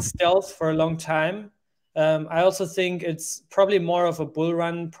been in stealth for a long time. I also think it's probably more of a bull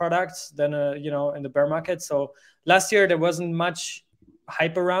run product than in the bear market. So last year there wasn't much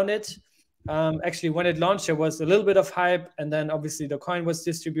hype around it. Actually, when it launched, there was a little bit of hype, and then obviously the coin was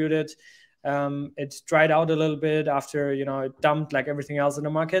distributed. It dried out a little bit after it dumped like everything else in the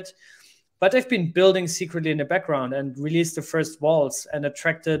market. But they've been building secretly in the background and released the first vaults and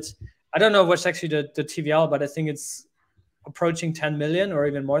attracted, I don't know what's actually the TVL, but I think it's approaching 10 million or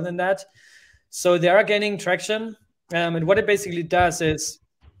even more than that. So they are gaining traction. And what it basically does is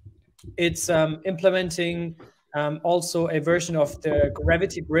it's implementing also a version of the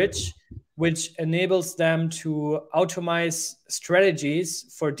Gravity Bridge, which enables them to automate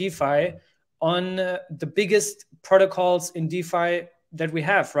strategies for DeFi on the biggest protocols in DeFi that we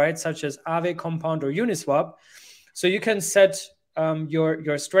have, right? Such as Aave, Compound, or Uniswap. So you can set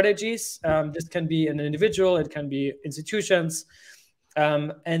your strategies. This can be an individual, it can be institutions.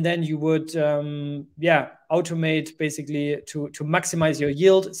 And then you would, automate basically to maximize your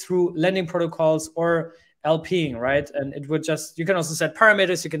yield through lending protocols or LPing, right? And it would just, you can also set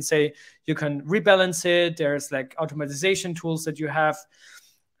parameters. You can say, you can rebalance it. There's like automatization tools that you have.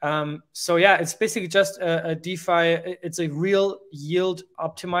 So yeah, it's basically just a DeFi. It's a real yield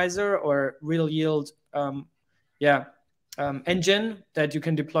optimizer or real yield, engine that you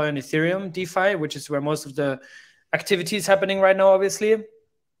can deploy on Ethereum DeFi, which is where most of the activity is happening right now, obviously.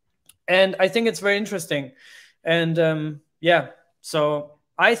 And I think it's very interesting. And so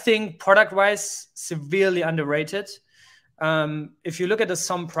I think product-wise, severely underrated. If you look at the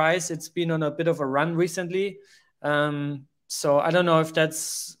SOMM price, it's been on a bit of a run recently. So I don't know if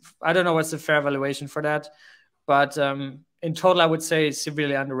I don't know what's the fair valuation for that. But in total, I would say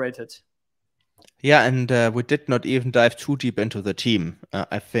severely underrated. Yeah, and we did not even dive too deep into the team.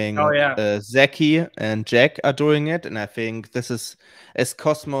 I think Zaki and Jack are doing it, and I think this is as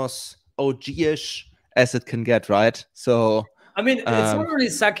Cosmos OG-ish as it can get, right? So I mean, it's not only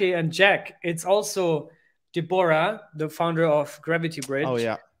Zaki and Jack, it's also Deborah, the founder of Gravity Bridge. Oh,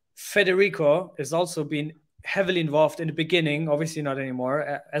 yeah. Federico has also been heavily involved in the beginning, obviously not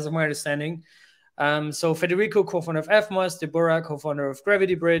anymore, as of my understanding. So Federico, co-founder of Evmos, Deborah, co-founder of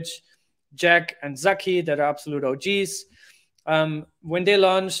Gravity Bridge, Jack and Zaki, that are absolute OGs. When they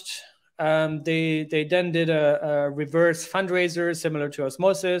launched, they then did a reverse fundraiser similar to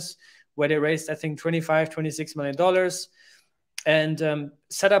Osmosis, where they raised, I think, $26 million and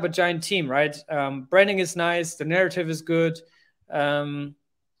set up a giant team, right? Branding is nice. The narrative is good. TVL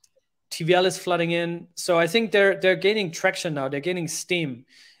is flooding in. So I think they're gaining traction now. They're gaining steam.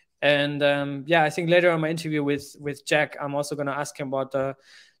 And I think later on my interview with Jack, I'm also going to ask him about the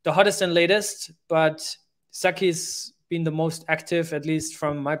hottest and latest. But Zaki's been the most active, at least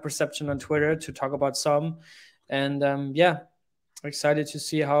from my perception on Twitter, to talk about SOMM. And excited to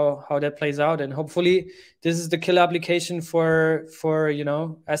see how that plays out. And hopefully this is the killer application for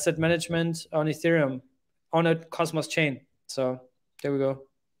asset management on Ethereum on a Cosmos chain. So there we go.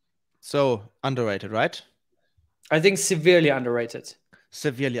 So underrated, right? I think severely underrated.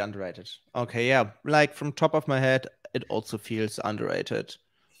 Severely underrated. Okay, yeah. Like from top of my head, it also feels underrated.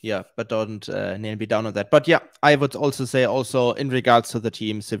 Yeah, but don't nail me down on that. But yeah, I would also say in regards to the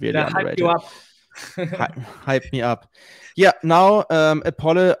team, severely underrated. Hype you up. Hype me up. Yeah, now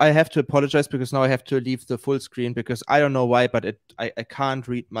I have to apologize because now I have to leave the full screen because I don't know why, but I can't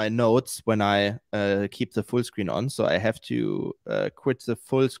read my notes when I keep the full screen on. So I have to quit the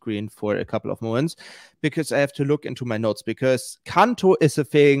full screen for a couple of moments because I have to look into my notes because Canto is a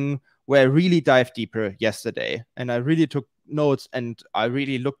thing where I really dived deeper yesterday and I really took notes and I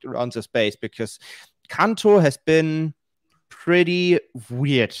really looked around the space because Canto has been pretty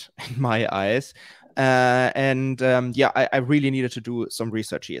weird in my eyes. I really needed to do some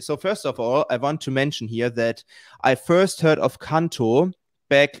research here. So first of all, I want to mention here that I first heard of Canto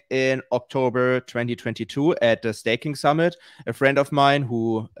back in October 2022 at the Staking Summit. A friend of mine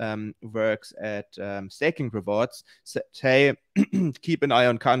who works at Staking Rewards said, hey, keep an eye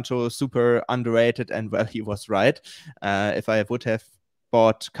on Canto, super underrated. And well, he was right. If I would have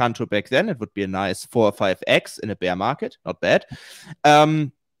bought Canto back then, it would be a nice 4 or 5x in a bear market. Not bad.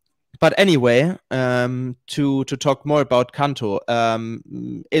 But anyway, to talk more about Canto,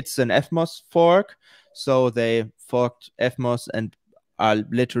 it's an Evmos fork. So they forked Evmos and are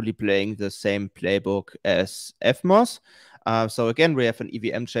literally playing the same playbook as Evmos. So again, we have an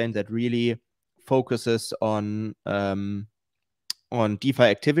EVM chain that really focuses on DeFi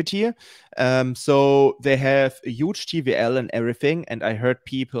activity. So they have a huge TVL and everything. And I heard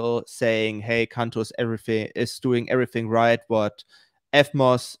people saying, hey, Canto is doing everything right, what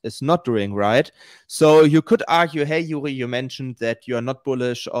Evmos is not doing right. So you could argue, hey, Juri, you mentioned that you are not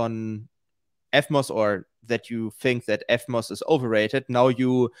bullish on Evmos or that you think that Evmos is overrated. Now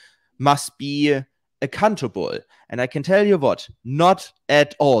you must be a Canto bull. And I can tell you what, not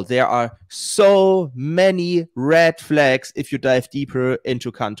at all. There are so many red flags if you dive deeper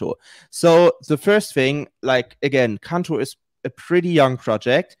into Canto. So the first thing, like, again, Canto is a pretty young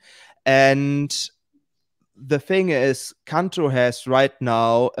project. And the thing is, Canto has right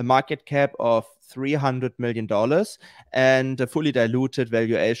now a market cap of $300 million and a fully diluted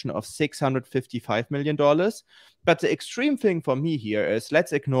valuation of $655 million. But the extreme thing for me here is,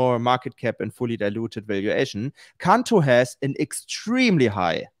 let's ignore market cap and fully diluted valuation. Canto has an extremely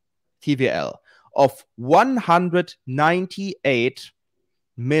high TVL of $198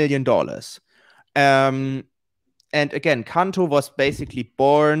 million. And again, Canto was basically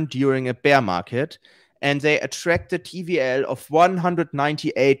born during a bear market, and they attracted TVL of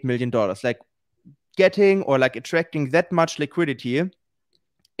 $198 million. Like getting or like attracting that much liquidity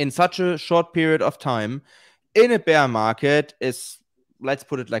in such a short period of time in a bear market is, let's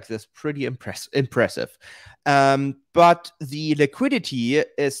put it like this, pretty impressive. But the liquidity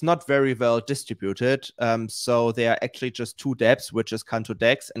is not very well distributed. So there are actually just two dApps, which is Canto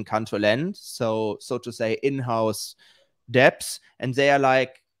DEX and Canto Lend. So to say, in-house dApps, and they are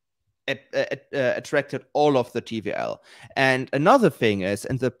like attracted all of the TVL. And another thing is,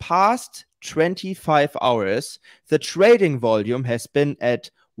 in the past 25 hours, the trading volume has been at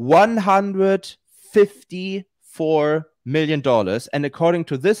 $154 million. And according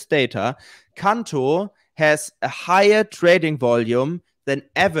to this data, Canto has a higher trading volume than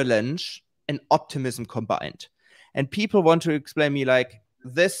Avalanche and Optimism combined. And people want to explain me like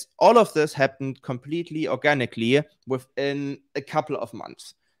this, all of this happened completely organically within a couple of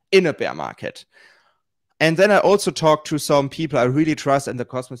months in a bear market. And then I also talked to some people I really trust in the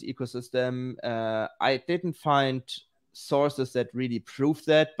Cosmos ecosystem. I didn't find sources that really prove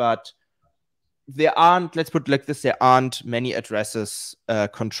that, but there aren't, let's put it like this, there aren't many addresses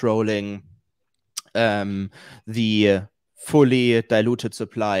controlling the fully diluted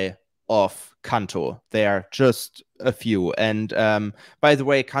supply of Canto. There are just a few. And by the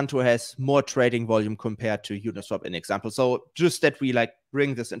way, Canto has more trading volume compared to Uniswap, in example. So just that we like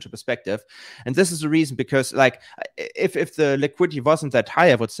bring this into perspective. And this is the reason, because like if the liquidity wasn't that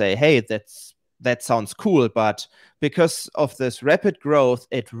high, I would say, hey, that sounds cool. But because of this rapid growth,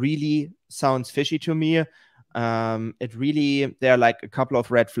 it really sounds fishy to me. It really, there are like a couple of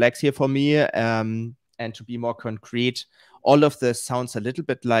red flags here for me. And to be more concrete, all of this sounds a little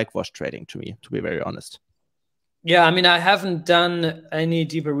bit like wash trading to me, to be very honest. Yeah, I mean, I haven't done any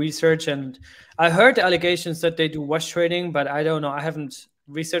deeper research, and I heard the allegations that they do wash trading, but I don't know. I haven't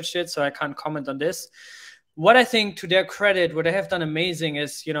researched it, so I can't comment on this. What I think, to their credit, what they have done amazing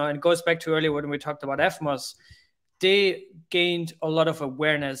is, you know, and it goes back to earlier when we talked about Evmos, they gained a lot of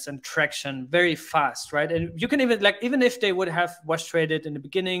awareness and traction very fast, right? And you can even, like, even if they would have wash traded in the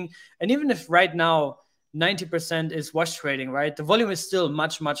beginning, and even if right now 90% is wash trading, right? The volume is still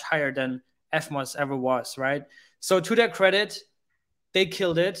much, much higher than Evmos ever was, right? So to their credit, they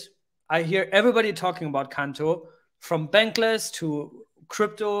killed it. I hear everybody talking about Canto, from Bankless to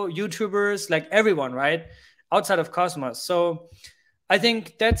crypto YouTubers, like everyone, right? Outside of Cosmos. So I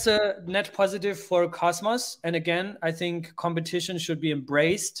think that's a net positive for Cosmos. And again, I think competition should be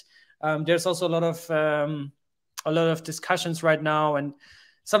embraced. There's also a lot of discussions right now and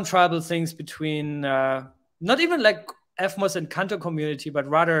some tribal things between not even like Evmos and Canto community, but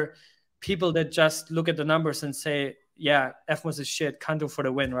rather people that just look at the numbers and say, yeah, Evmos is shit, Canto for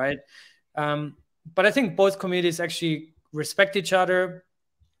the win, right? But I think both communities actually respect each other,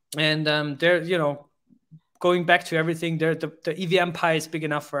 and they're, you know, going back to everything, the EVM pie is big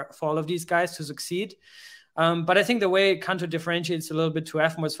enough for all of these guys to succeed. But I think the way Canto differentiates a little bit to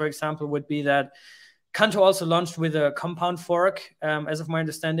Evmos, for example, would be that Canto also launched with a compound fork, as of my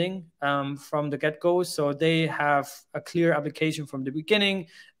understanding, from the get-go. So they have a clear application from the beginning.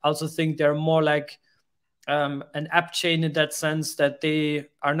 I also think they're more like an app chain in that sense, that they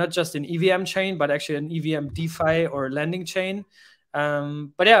are not just an EVM chain, but actually an EVM DeFi or lending chain.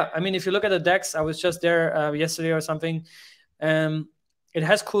 But yeah, I mean, if you look at the DEX, I was just there yesterday or something. It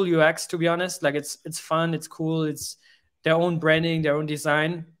has cool UX, to be honest. Like it's fun, it's cool, it's their own branding, their own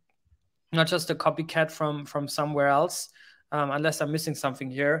design, not just a copycat from somewhere else, unless I'm missing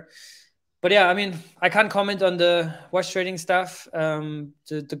something here. But yeah, I mean, I can't comment on the wash trading stuff.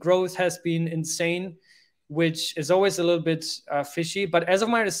 The growth has been insane, which is always a little bit fishy. But as of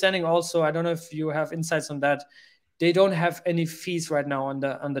my understanding, also, I don't know if you have insights on that, they don't have any fees right now on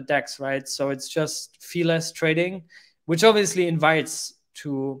the DEX, right? So it's just feeless trading, which obviously invites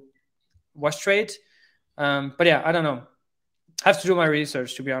to wash trade. But yeah, I don't know. I have to do my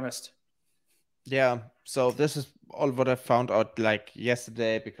research, to be honest. Yeah, so this is all what I found out like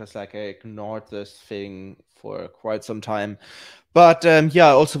yesterday, because like I ignored this thing for quite some time. But yeah,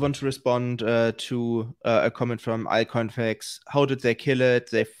 I also want to respond to a comment from iConfex. How did they kill it?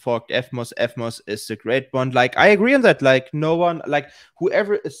 They forked Evmos. Evmos is the great one. Like, I agree on that. Like, no one, like,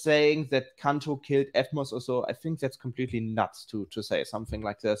 whoever is saying that Canto killed Evmos or so, I think that's completely nuts to say something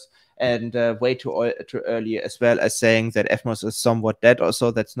like this. And way too early, as well as saying that Evmos is somewhat dead or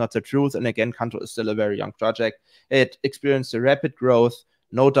so. That's not the truth. And again, Canto is still a very young project. It experienced a rapid growth.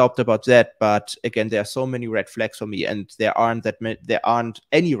 No doubt about that, but again, there are so many red flags for me, and there aren't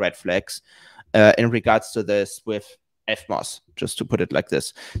any red flags in regards to this with Evmos, just to put it like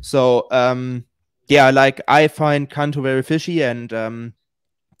this. So yeah, like I find Canto very fishy, and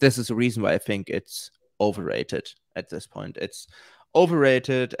this is the reason why I think it's overrated at this point. It's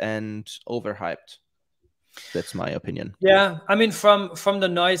overrated and overhyped. That's my opinion. Yeah, I mean, from the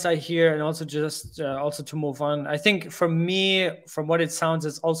noise I hear, and also just also to move on, I think for me, from what it sounds,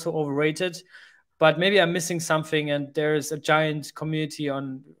 it's also overrated. But maybe I'm missing something, and there's a giant community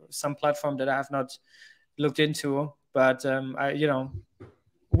on some platform that I have not looked into. But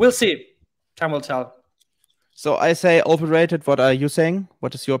we'll see. Time will tell. So I say overrated. What are you saying?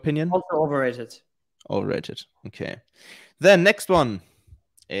 What is your opinion? Also overrated. Overrated. Okay. Then next one,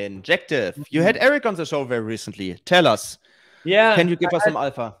 Injective. You had Eric on the show very recently. Tell us. Yeah. Can you give us some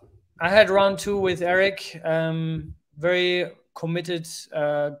alpha? I had round 2 with Eric. Very committed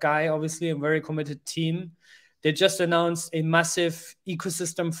guy, obviously, a very committed team. They just announced a massive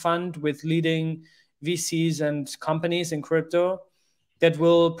ecosystem fund with leading VCs and companies in crypto that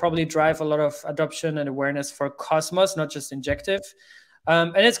will probably drive a lot of adoption and awareness for Cosmos, not just Injective.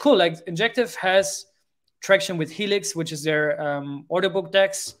 And it's cool. Like Injective has traction with Helix, which is their order book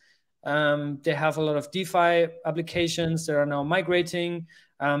DEX. They have a lot of DeFi applications that are now migrating.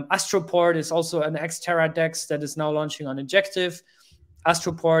 Astroport is also an Xterra DEX that is now launching on Injective.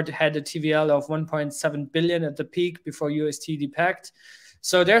 Astroport had a TVL of 1.7 billion at the peak before UST depacked.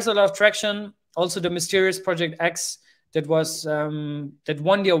 So there's a lot of traction. Also, the mysterious Project X that was that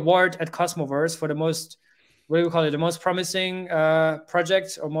won the award at Cosmoverse for the most, what do we call it, the most promising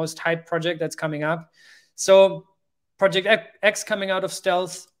project or most hyped project that's coming up. So Project X coming out of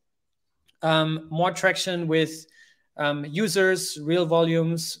stealth, more traction with users, real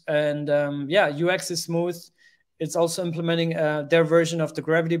volumes, and yeah, UX is smooth. It's also implementing their version of the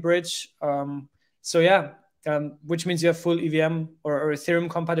Gravity Bridge. So yeah, which means you have full EVM or Ethereum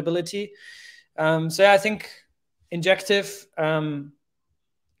compatibility. So yeah, I think Injective,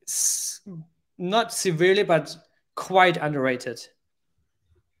 not severely, but quite underrated.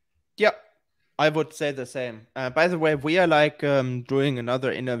 Yeah, I would say the same. By the way, we are like doing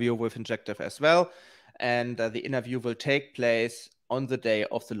another interview with Injective as well. And the interview will take place on the day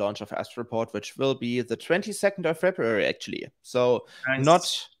of the launch of Astroport, which will be the 22nd of February, actually. So Nice.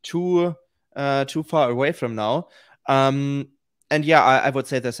 not too far away from now. And yeah, I would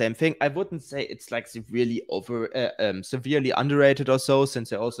say the same thing. I wouldn't say it's like severely severely underrated or so, since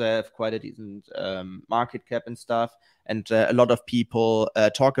they also have quite a decent market cap and stuff. And a lot of people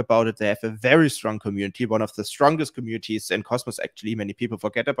talk about it. They have a very strong community, one of the strongest communities in Cosmos, actually. Many people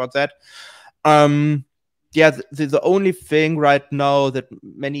forget about that. Yeah, the only thing right now that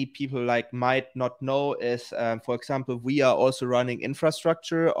many people like might not know is, for example, we are also running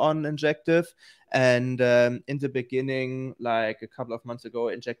infrastructure on Injective. And in the beginning, like a couple of months ago,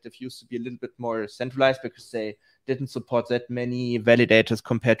 Injective used to be a little bit more centralized because they didn't support that many validators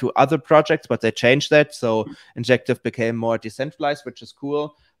compared to other projects, but they changed that. So Injective became more decentralized, which is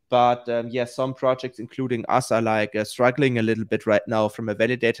cool. But yeah, some projects, including us, are like struggling a little bit right now from a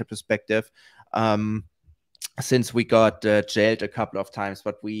validator perspective. Since we got jailed a couple of times,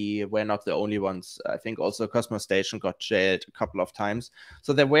 but we were not the only ones. I think also Cosmos Station got jailed a couple of times.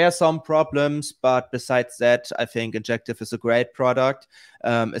 So there were some problems, but besides that, I think Injective is a great product,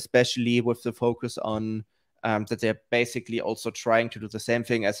 especially with the focus on that they're basically also trying to do the same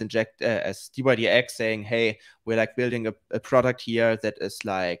thing as DYDX, saying, hey, we're like building a product here that is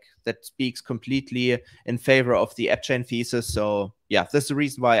like, that speaks completely in favor of the app chain thesis. So yeah, that's the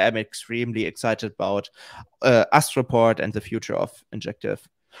reason why I'm extremely excited about Astroport and the future of Injective.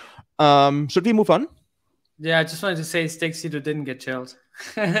 Should we move on? Yeah, I just wanted to say Stixito didn't get jailed.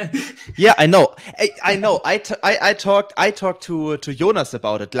 Yeah, I know. I know. I talked to Jonas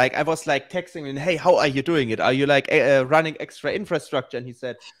about it. Like I was like texting him, hey, how are you doing it? Are you like running extra infrastructure? And he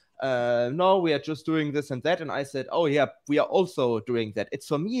said, no, we are just doing this and that. And I said, oh yeah, we are also doing that. It's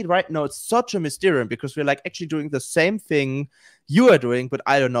for me right now, it's such a mysterium because we're like actually doing the same thing you are doing, but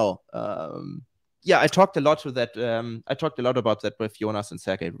I don't know. Yeah, I talked a lot to that. I talked a lot about that with Jonas and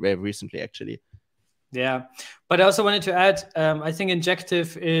Sergey very recently, actually. Yeah, but I also wanted to add, I think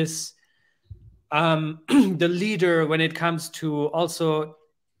Injective is the leader when it comes to also,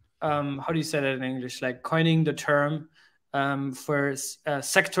 how do you say that in English? Like coining the term for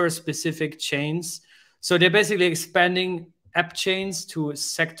sector-specific chains. So they're basically expanding app chains to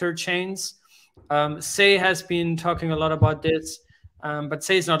sector chains. Say has been talking a lot about this, but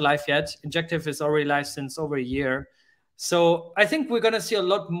Say is not live yet. Injective is already live since over a year. So I think we're going to see a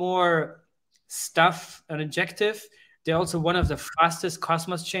lot more stuff on Injective. They're also one of the fastest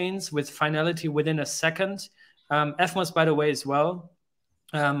Cosmos chains with finality within a second. Evmos, by the way, as well.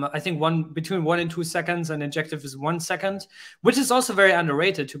 I think between 1 and 2 seconds, and Injective is 1 second, which is also very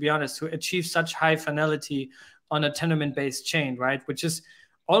underrated, to be honest, to achieve such high finality on a Tendermint-based chain, right? Which is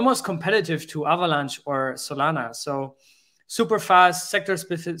almost competitive to Avalanche or Solana. So super fast,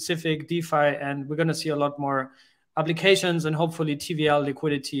 sector-specific DeFi, and we're going to see a lot more applications and hopefully TVL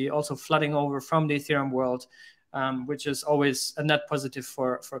liquidity also flooding over from the Ethereum world, which is always a net positive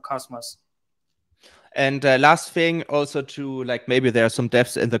for Cosmos. And last thing, also to like, maybe there are some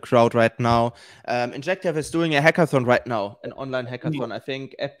devs in the crowd right now. Injective is doing a hackathon right now, an online hackathon. I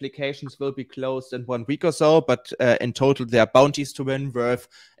think applications will be closed in 1 week or so, but in total, there are bounties to win worth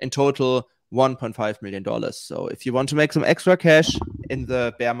in total $1.5 million. So if you want to make some extra cash in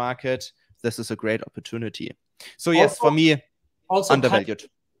the bear market, this is a great opportunity. So yes, also, for me, also undervalued.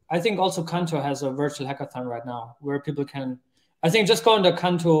 I think also Canto has a virtual hackathon right now where people can, I think just go on the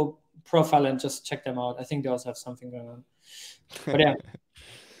Canto profile and just check them out. I think they also have something going on. But yeah.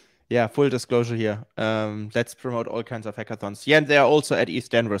 Yeah, full disclosure here. Let's promote all kinds of hackathons. Yeah, and they're also at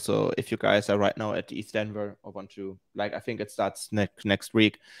East Denver. So if you guys are right now at East Denver or want to, like, I think it starts next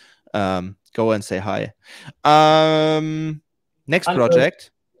week, go and say hi. Next project.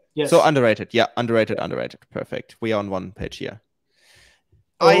 Yes. So underrated. Yeah, underrated. Perfect. We are on one page here.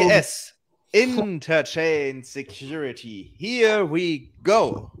 IS. Interchain Security. Here we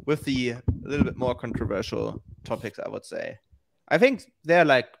go with the little bit more controversial topics, I would say. I think there are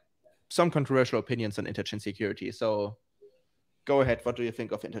like some controversial opinions on Interchain Security. So go ahead. What do you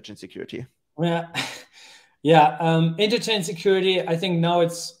think of Interchain Security? Yeah. Interchain Security, I think now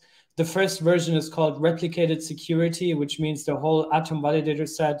the first version is called Replicated Security, which means the whole Atom validator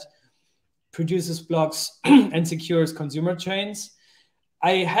set produces blocks and secures consumer chains.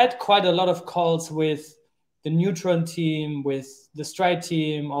 I had quite a lot of calls with the Neutron team, with the Stride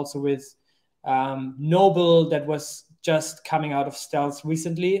team, also with Noble that was just coming out of stealth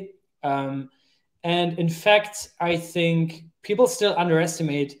recently. And in fact, I think people still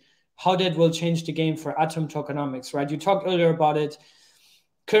underestimate how that will change the game for Atom tokenomics, right? You talked earlier about it.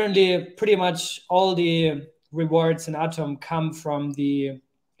 Currently, pretty much all the rewards in Atom come from the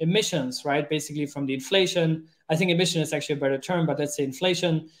emissions, right? Basically from the inflation. I think emission is actually a better term, but let's say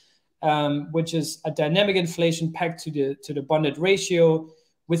inflation, which is a dynamic inflation pegged to the bonded ratio.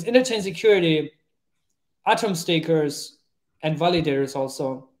 With Interchain Security, Atom stakers and validators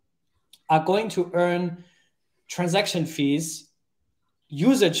also are going to earn transaction fees,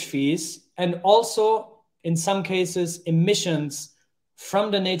 usage fees, and also in some cases emissions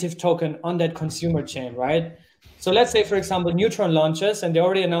from the native token on that consumer chain, right? So let's say, for example, Neutron launches, and they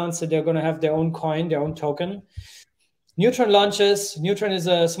already announced that they're going to have their own coin, their own token. Neutron launches. Neutron is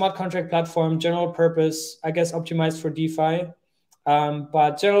a smart contract platform, general purpose, I guess optimized for DeFi.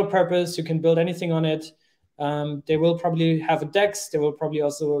 But general purpose, you can build anything on it. They will probably have a DEX. They will probably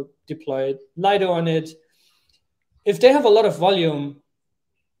also deploy Lido on it. If they have a lot of volume,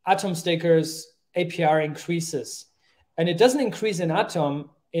 Atom stakers APR increases. And it doesn't increase in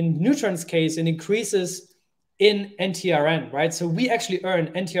Atom. In Neutron's case, it increases in NTRN, right? So we actually earn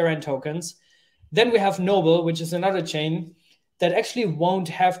NTRN tokens. Then we have Noble, which is another chain that actually won't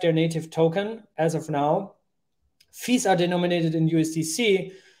have their native token as of now. Fees are denominated in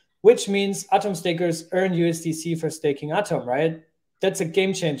USDC, which means Atom stakers earn USDC for staking Atom, right? That's a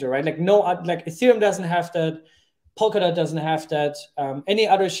game changer, right? Like Ethereum doesn't have that, Polkadot doesn't have that, any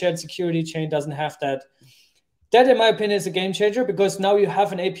other shared security chain doesn't have that. That, in my opinion, is a game changer because now you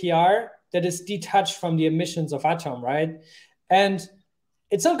have an APR that is detached from the emissions of Atom, right? And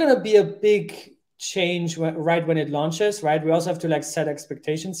it's not going to be a big change right when it launches, right? We also have to like set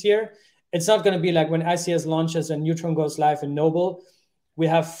expectations here. It's not going to be like when ICS launches and Neutron goes live in Noble, we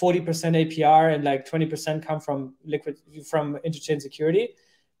have 40% APR and like 20% come from Interchain Security.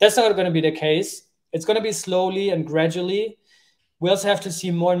 That's not going to be the case. It's going to be slowly and gradually. We also have to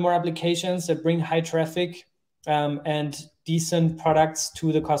see more and more applications that bring high traffic and decent products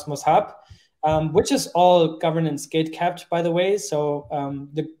to the Cosmos Hub, which is all governance gate capped, by the way. So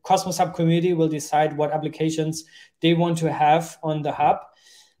the Cosmos Hub community will decide what applications they want to have on the hub.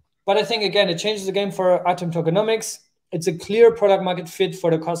 But I think, again, it changes the game for Atom tokenomics. It's a clear product market fit for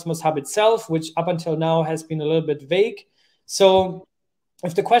the Cosmos Hub itself, which up until now has been a little bit vague. So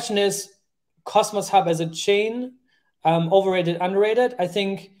if the question is Cosmos Hub as a chain, overrated, underrated, I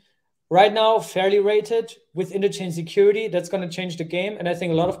think right now, fairly rated with Interchain Security. That's going to change the game. And I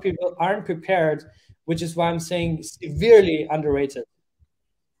think a lot of people aren't prepared, which is why I'm saying severely underrated.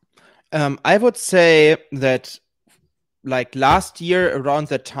 I would say that like last year around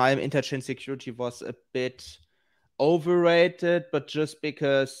that time, Interchain Security was a bit overrated, but just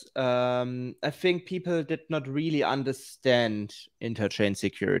because I think people did not really understand interchain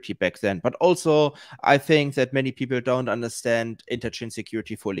security back then. But also, I think that many people don't understand interchain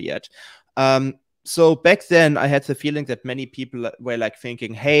security fully yet. So back then, I had the feeling that many people were like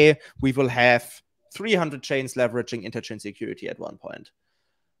thinking, hey, we will have 300 chains leveraging interchain security at one point.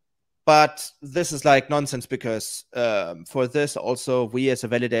 But this is like nonsense, because for this also, we as a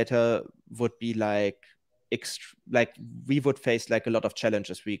validator would be like we would face like a lot of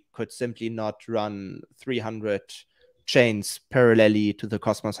challenges. We could simply not run 300 chains parallelly to the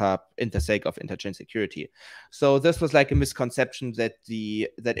Cosmos Hub in the sake of interchain security. So this was like a misconception that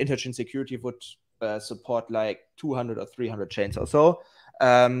interchain security would support like 200 or 300 chains or so.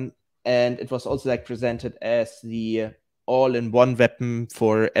 And it was also like presented as the all-in-one weapon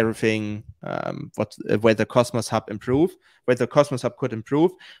for everything, where the Cosmos Hub could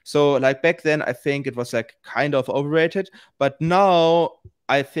improve. So like back then, I think it was like kind of overrated, but now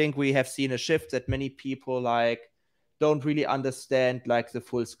I think we have seen a shift that many people like don't really understand like the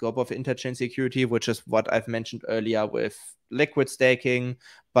full scope of interchain security, which is what I've mentioned earlier with liquid staking,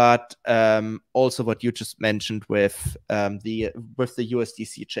 but also what you just mentioned with the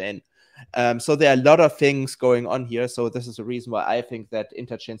USDC chain. So there are a lot of things going on here. So this is the reason why I think that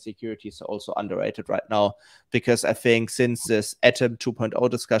interchain security is also underrated right now, because I think since this Atom 2.0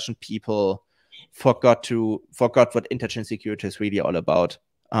 discussion, people forgot what interchain security is really all about.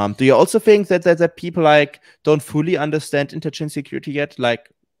 Do you also think that people like don't fully understand interchain security yet?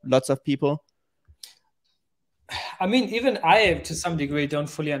 Like lots of people? I mean, even I, to some degree, don't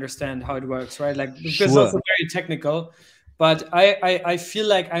fully understand how it works, right? Like, because it's also very technical. But I feel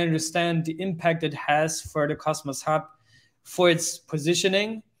like I understand the impact it has for the Cosmos Hub, for its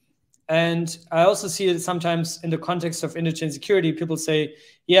positioning. And I also see it sometimes in the context of interchain security. People say,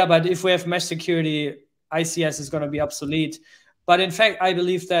 yeah, but if we have mesh security, ICS is going to be obsolete. But in fact, I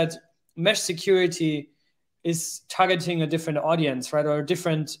believe that mesh security is targeting a different audience, right? Or a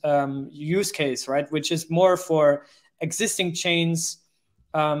different use case, right? Which is more for existing chains,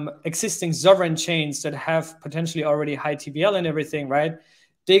 existing sovereign chains that have potentially already high TVL and everything, right?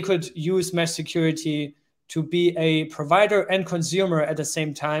 They could use mesh security to be a provider and consumer at the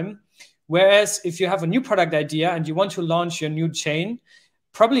same time. Whereas if you have a new product idea and you want to launch your new chain,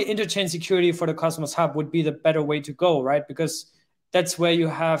 probably interchain security for the Cosmos Hub would be the better way to go, right? Because that's where you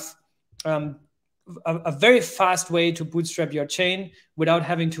have a very fast way to bootstrap your chain without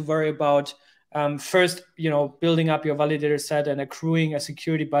having to worry about first, building up your validator set and accruing a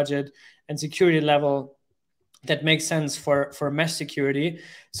security budget and security level that makes sense for mesh security.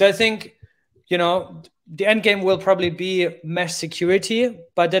 So I think, the end game will probably be mesh security,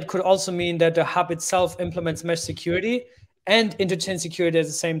 but that could also mean that the hub itself implements mesh security and interchain security at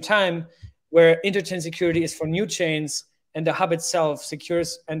the same time, where interchain security is for new chains and the hub itself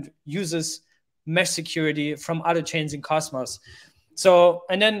secures and uses mesh security from other chains in Cosmos. So,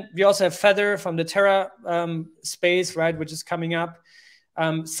 and then we also have Feather from the Terra space, right, which is coming up.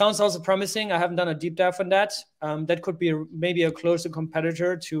 Sounds also promising. I haven't done a deep dive on that. That could be maybe a closer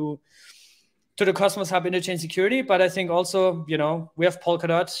competitor to the Cosmos Hub interchain security. But I think also, we have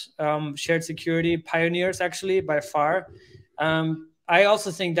Polkadot, shared security pioneers, actually, by far. I also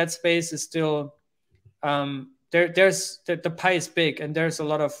think that space is still, the pie is big, and there's a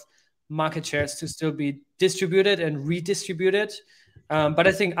lot of market shares to still be distributed and redistributed. But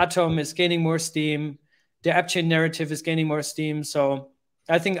I think Atom is gaining more steam. The AppChain narrative is gaining more steam. So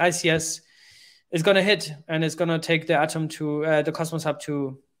I think ICS is going to hit, and it's going to take the Atom to the Cosmos Hub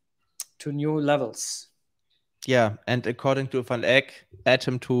to new levels. Yeah, and according to Van Eck,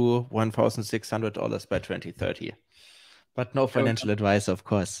 Atom to $1,600 by 2030. But no financial advice, of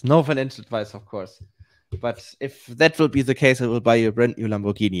course. No financial advice, of course. But if that will be the case, I will buy you a brand new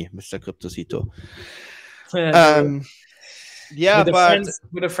Lamborghini, Mr. Cryptocito. Yeah,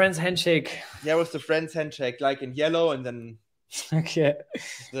 with a friend's handshake. Yeah, with the friend's handshake, like in yellow, and then okay,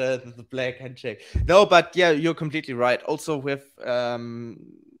 the black handshake. No, but yeah, you're completely right. Also, with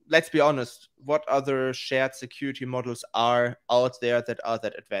let's be honest, what other shared security models are out there that are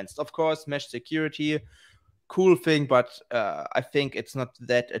that advanced? Of course, mesh security, cool thing, but I think it's not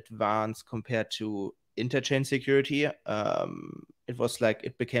that advanced compared to interchain security. It was like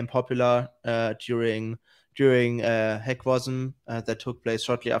it became popular during Hackwarsm that took place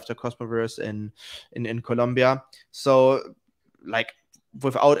shortly after Cosmoverse in Colombia. So, like,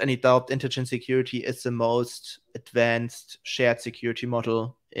 without any doubt, interchain security is the most advanced shared security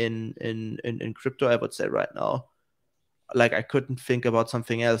model in crypto, I would say, right now. Like, I couldn't think about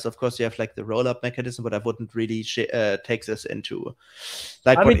something else. Of course, you have like the roll-up mechanism, but I wouldn't really take this into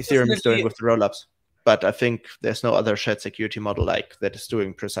like what Ethereum is doing with the roll-ups. but I think there's no other shared security model like that is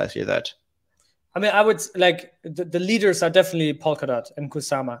doing precisely that. I mean, I would like the leaders are definitely Polkadot and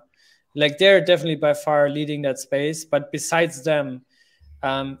Kusama. Like they're definitely by far leading that space. But besides them,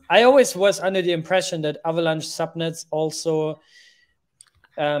 I always was under the impression that Avalanche subnets also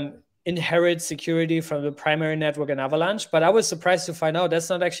inherit security from the primary network in Avalanche. But I was surprised to find out that's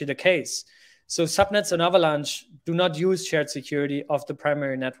not actually the case. So subnets and Avalanche do not use shared security of the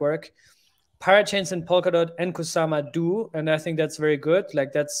primary network. Parachains and Polkadot and Kusama do, and I think that's very good.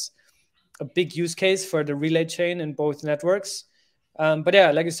 Like that's a big use case for the relay chain in both networks. But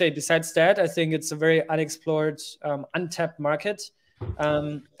yeah, like you say, besides that, I think it's a very unexplored, untapped market.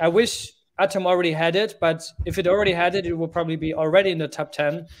 I wish Atom already had it, but if it already had it, it will probably be already in the top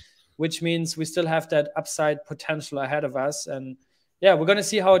 10, which means we still have that upside potential ahead of us. And yeah, we're going to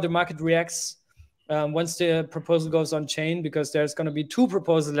see how the market reacts once the proposal goes on chain, because there's going to be 2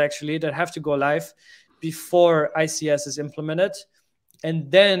 proposals actually that have to go live before ICS is implemented.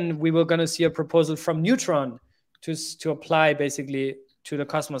 And then we were going to see a proposal from Neutron to apply basically to the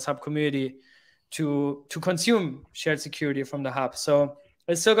Cosmos Hub community to consume shared security from the hub. So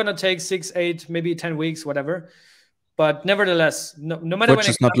it's still going to take 6, 8, maybe 10 weeks, whatever. But nevertheless, no matter when it comes, which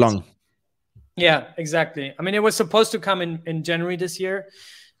is not long. Yeah, exactly. I mean, it was supposed to come in January this year,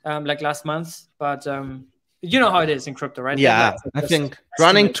 like last month. But you know how it is in crypto, right? Yeah, I think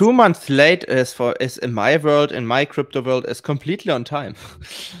running 2 months late is in my world, in my crypto world, is completely on time.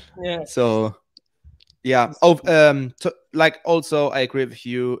 Yeah. So yeah. Oh, like also I agree with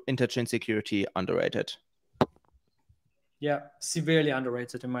you. Interchain security underrated. Yeah, severely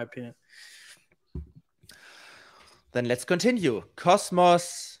underrated in my opinion. Then let's continue.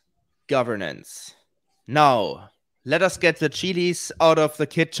 Cosmos governance. Now let us get the chilies out of the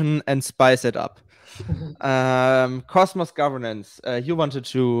kitchen and spice it up. Cosmos governance. You wanted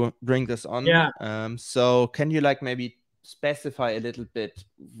to bring this on. Yeah. So can you like maybe specify a little bit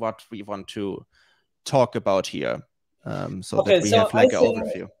what we want to talk about here, so that we have like an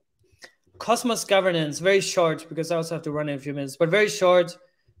overview? Cosmos governance, very short, because I also have to run in a few minutes, but very short.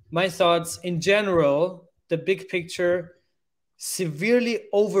 My thoughts in general, the big picture, severely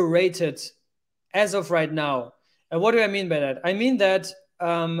overrated as of right now. And what do I mean by that? I mean that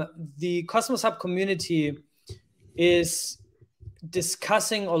the Cosmos Hub community is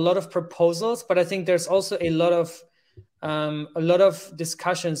discussing a lot of proposals, but I think there's also a lot of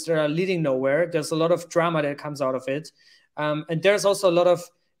discussions that are leading nowhere. There's a lot of drama that comes out of it. And there's also a lot of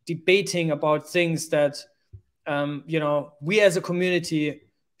debating about things that, we as a community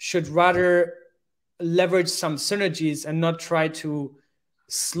should rather leverage some synergies and not try to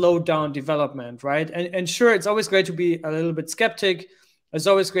slow down development, right? And sure, it's always great to be a little bit skeptic. It's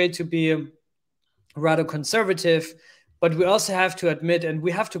always great to be rather conservative, but we also have to admit, and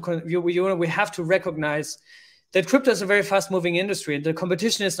we have to recognize that crypto is a very fast-moving industry. The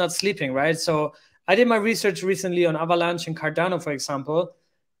competition is not sleeping, right? So I did my research recently on Avalanche and Cardano, for example.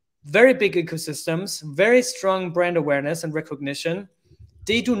 Very big ecosystems, very strong brand awareness and recognition.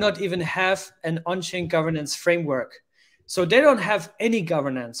 They do not even have an on-chain governance framework. So they don't have any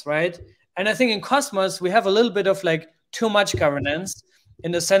governance, right? And I think in Cosmos, we have a little bit of like too much governance,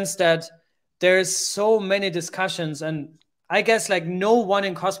 in the sense that there's so many discussions. And I guess like no one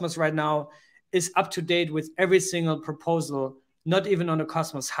in Cosmos right now is up to date with every single proposal, not even on the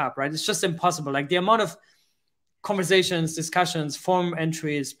Cosmos Hub, right? It's just impossible. Like the amount of conversations, discussions, forum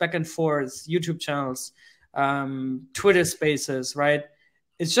entries, back and forth, YouTube channels, Twitter spaces, right?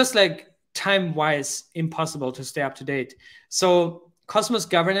 It's just like time-wise impossible to stay up to date. So Cosmos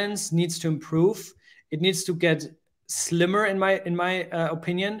governance needs to improve. It needs to get slimmer, in my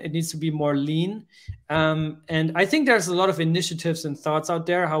opinion. It needs to be more lean. And I think there's a lot of initiatives and thoughts out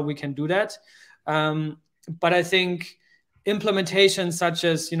there how we can do that. But I think implementation such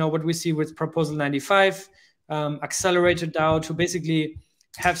as, what we see with Proposal 95, accelerated DAO to basically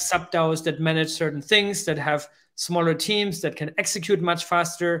have sub-DAOs that manage certain things, that have smaller teams that can execute much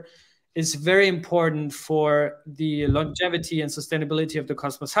faster, is very important for the longevity and sustainability of the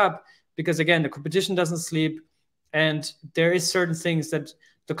Cosmos Hub. Because again, the competition doesn't sleep, and there is certain things that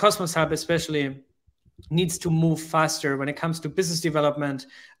the Cosmos Hub especially needs to move faster when it comes to business development,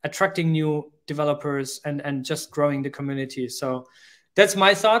 attracting new developers, and just growing the community. So that's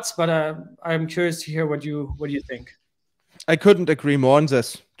my thoughts, but I'm curious to hear what you think. I couldn't agree more on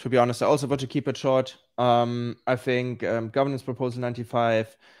this, to be honest. I also want to keep it short. I think Governance Proposal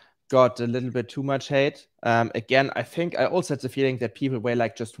 95 got a little bit too much hate. Again, I think I also had the feeling that people were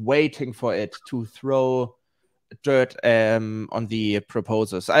like just waiting for it to throw dirt on the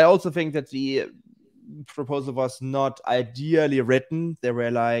proposals. I also think that the proposal was not ideally written. There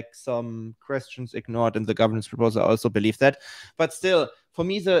were like some questions ignored in the governance proposal. I also believe that. But still, for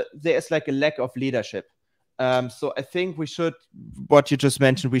me, there is like a lack of leadership. So I think we should, what you just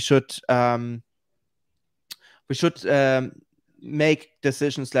mentioned, we should make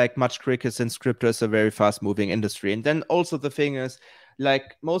decisions like much quicker, since crypto is a very fast moving industry. And then also the thing is,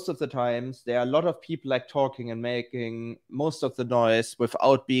 like, most of the times there are a lot of people like talking and making most of the noise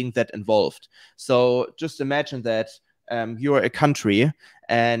without being that involved. So just imagine that you're a country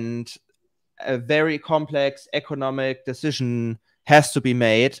and a very complex economic decision has to be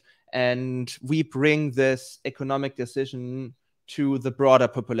made, and we bring this economic decision to the broader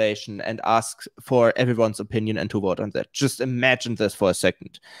population and ask for everyone's opinion and to vote on that. Just imagine this for a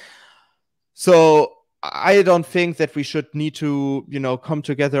second. So I don't think that we should need to, come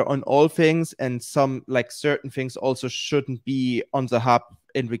together on all things, and some like certain things also shouldn't be on the hub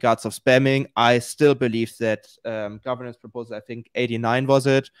in regards of spamming. I still believe that governance proposal, I think 89 was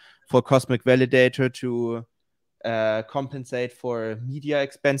it, for Cosmic Validator to compensate for media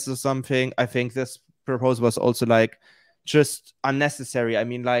expenses or something. I think this proposal was also like just unnecessary. I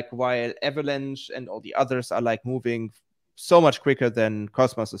mean, like, while Avalanche and all the others are like moving so much quicker than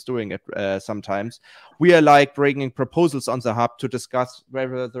Cosmos is doing it sometimes, we are like bringing proposals on the hub to discuss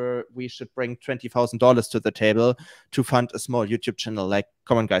whether we should bring $20,000 to the table to fund a small YouTube channel. Like,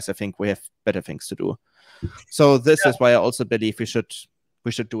 come on, guys, I think we have better things to do. So this is why I also believe we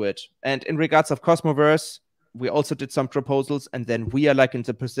should do it. And in regards of Cosmoverse, we also did some proposals, and then we are like in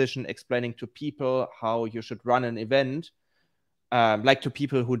the position explaining to people how you should run an event, like to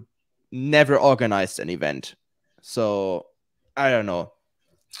people who never organized an event. So I don't know.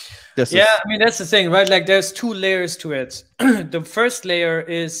 I mean, that's the thing, right? Like, there's two layers to it. The first layer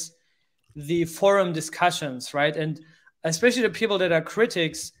is the forum discussions, right? And especially the people that are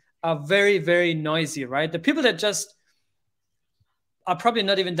critics are very, very noisy, right? The people that just are probably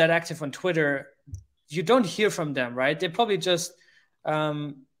not even that active on Twitter, you don't hear from them, right? They probably just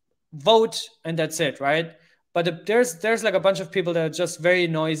vote and that's it, right? But there's like a bunch of people that are just very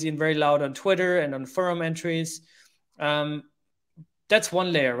noisy and very loud on Twitter and on forum entries. That's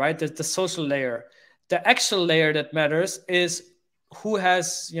one layer, right? The social layer. The actual layer that matters is who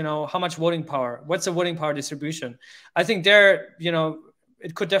has, how much voting power. What's the voting power distribution? I think there,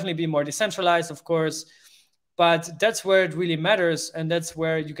 it could definitely be more decentralized, of course, but that's where it really matters, and that's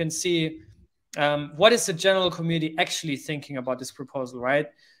where you can see what is the general community actually thinking about this proposal, right?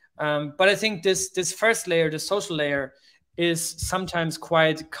 But I think this first layer, the social layer, is sometimes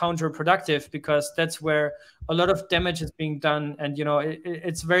quite counterproductive, because that's where a lot of damage is being done, and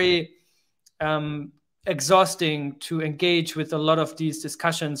it's very exhausting to engage with a lot of these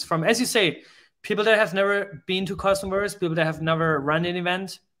discussions from, as you say, people that have never been to Cosmoverse, people that have never run an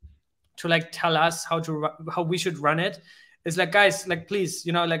event, to like tell us how we should run it. It's like, guys, like, please,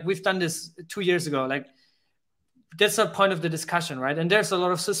 like, we've done this 2 years ago. Like, that's the point of the discussion, right? And there's a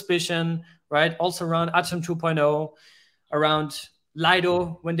lot of suspicion, right? Also around Atom 2.0, around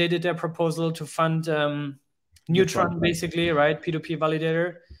Lido, when they did their proposal to fund Neutron, basically, right? P2P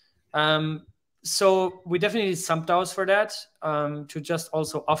validator. So we definitely need some DAOs for that, to just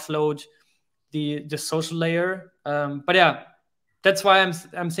also offload the social layer. But yeah, that's why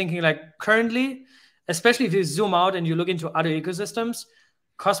I'm thinking, like, currently, especially if you zoom out and you look into other ecosystems,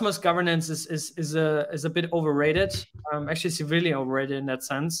 Cosmos governance is a bit overrated. Actually, severely overrated in that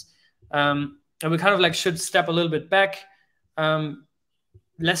sense. And we kind of like should step a little bit back.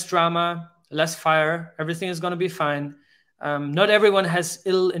 Less drama, less fire. Everything is going to be fine. Not everyone has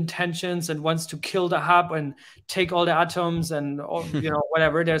ill intentions and wants to kill the hub and take all the atoms and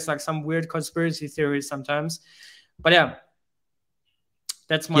whatever. There's like some weird conspiracy theories sometimes. But yeah,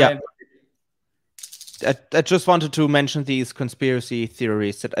 that's my. Yeah. I just wanted to mention these conspiracy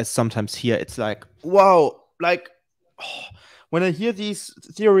theories that I sometimes hear. It's like, wow, like, when I hear these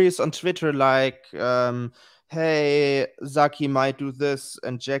theories on Twitter, like, hey, Zaki might do this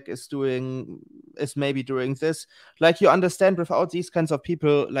and Jack is maybe doing this. Like, you understand, without these kinds of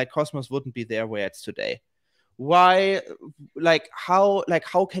people, like, Cosmos wouldn't be there where it's today. Why? Like, how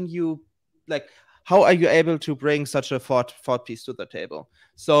can you, like, how are you able to bring such a thought piece to the table?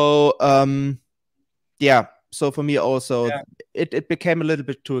 So, yeah. So for me also, it became a little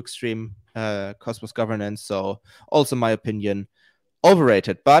bit too extreme, Cosmos governance. So also my opinion,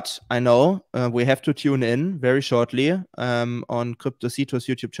 overrated. But I know we have to tune in very shortly on Cryptocito's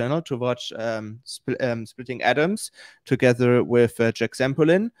YouTube channel to watch Splitting Atoms together with Jack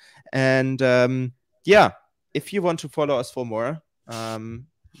Zampolin. And yeah, if you want to follow us for more,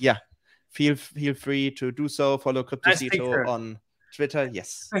 feel free to do so. Follow Cryptocito on Twitter.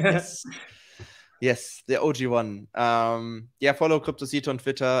 Yes. Yes. Yes, the OG one. Yeah, follow Cryptocito on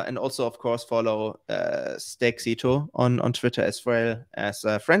Twitter, and also, of course, follow Stakecito on Twitter as well as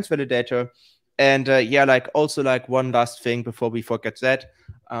Frens Validator. And yeah, like also like one last thing before we forget that,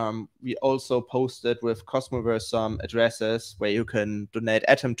 we also posted with Cosmoverse some addresses where you can donate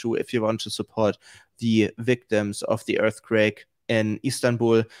Atom to if you want to support the victims of the earthquake in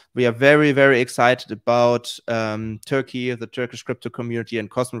Istanbul. We are very, very excited about Turkey, the Turkish crypto community, and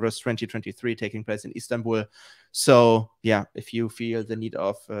Cosmoverse 2023 taking place in Istanbul. So yeah, if you feel the need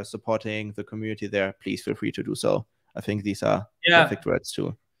of supporting the community there, please feel free to do so. I think these are perfect words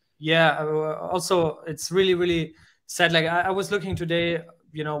too. Yeah. Also, it's really, really sad. Like I was looking today,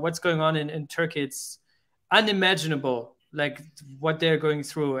 you know, what's going on in Turkey. It's unimaginable, like what they're going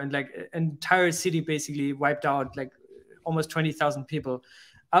through, and like an entire city basically wiped out, like almost 20,000 people.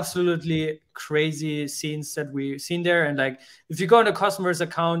 Absolutely crazy scenes that we've seen there. And like, if you go on the customer's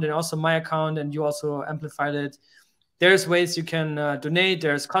account and also my account, and you also amplified it, there's ways you can donate.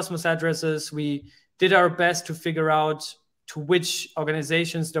 There's Cosmos addresses. We did our best to figure out to which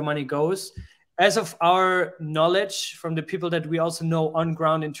organizations the money goes. As of our knowledge from the people that we also know on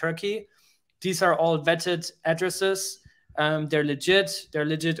ground in Turkey, these are all vetted addresses. They're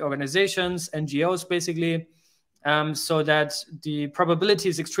legit organizations, NGOs basically. So that the probability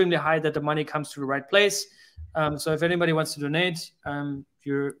is extremely high that the money comes to the right place. So if anybody wants to donate,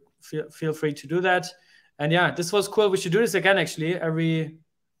 you feel free to do that. And yeah, this was cool. We should do this again, actually, every,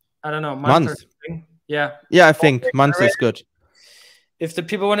 I don't know, month. Or something. Yeah. Yeah, I think month is good. If the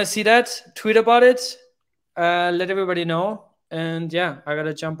people want to see that, tweet about it. Let everybody know. And yeah, I got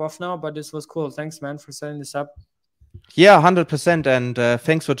to jump off now, but this was cool. Thanks, man, for setting this up. Yeah, 100%. And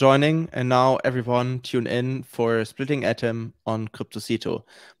thanks for joining. And now everyone tune in for Splitting Atom on Cryptocito.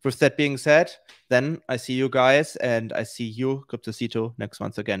 With that being said, then I see you guys, and I see you, Cryptocito, next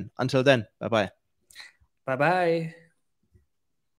month again. Until then, bye-bye. Bye-bye.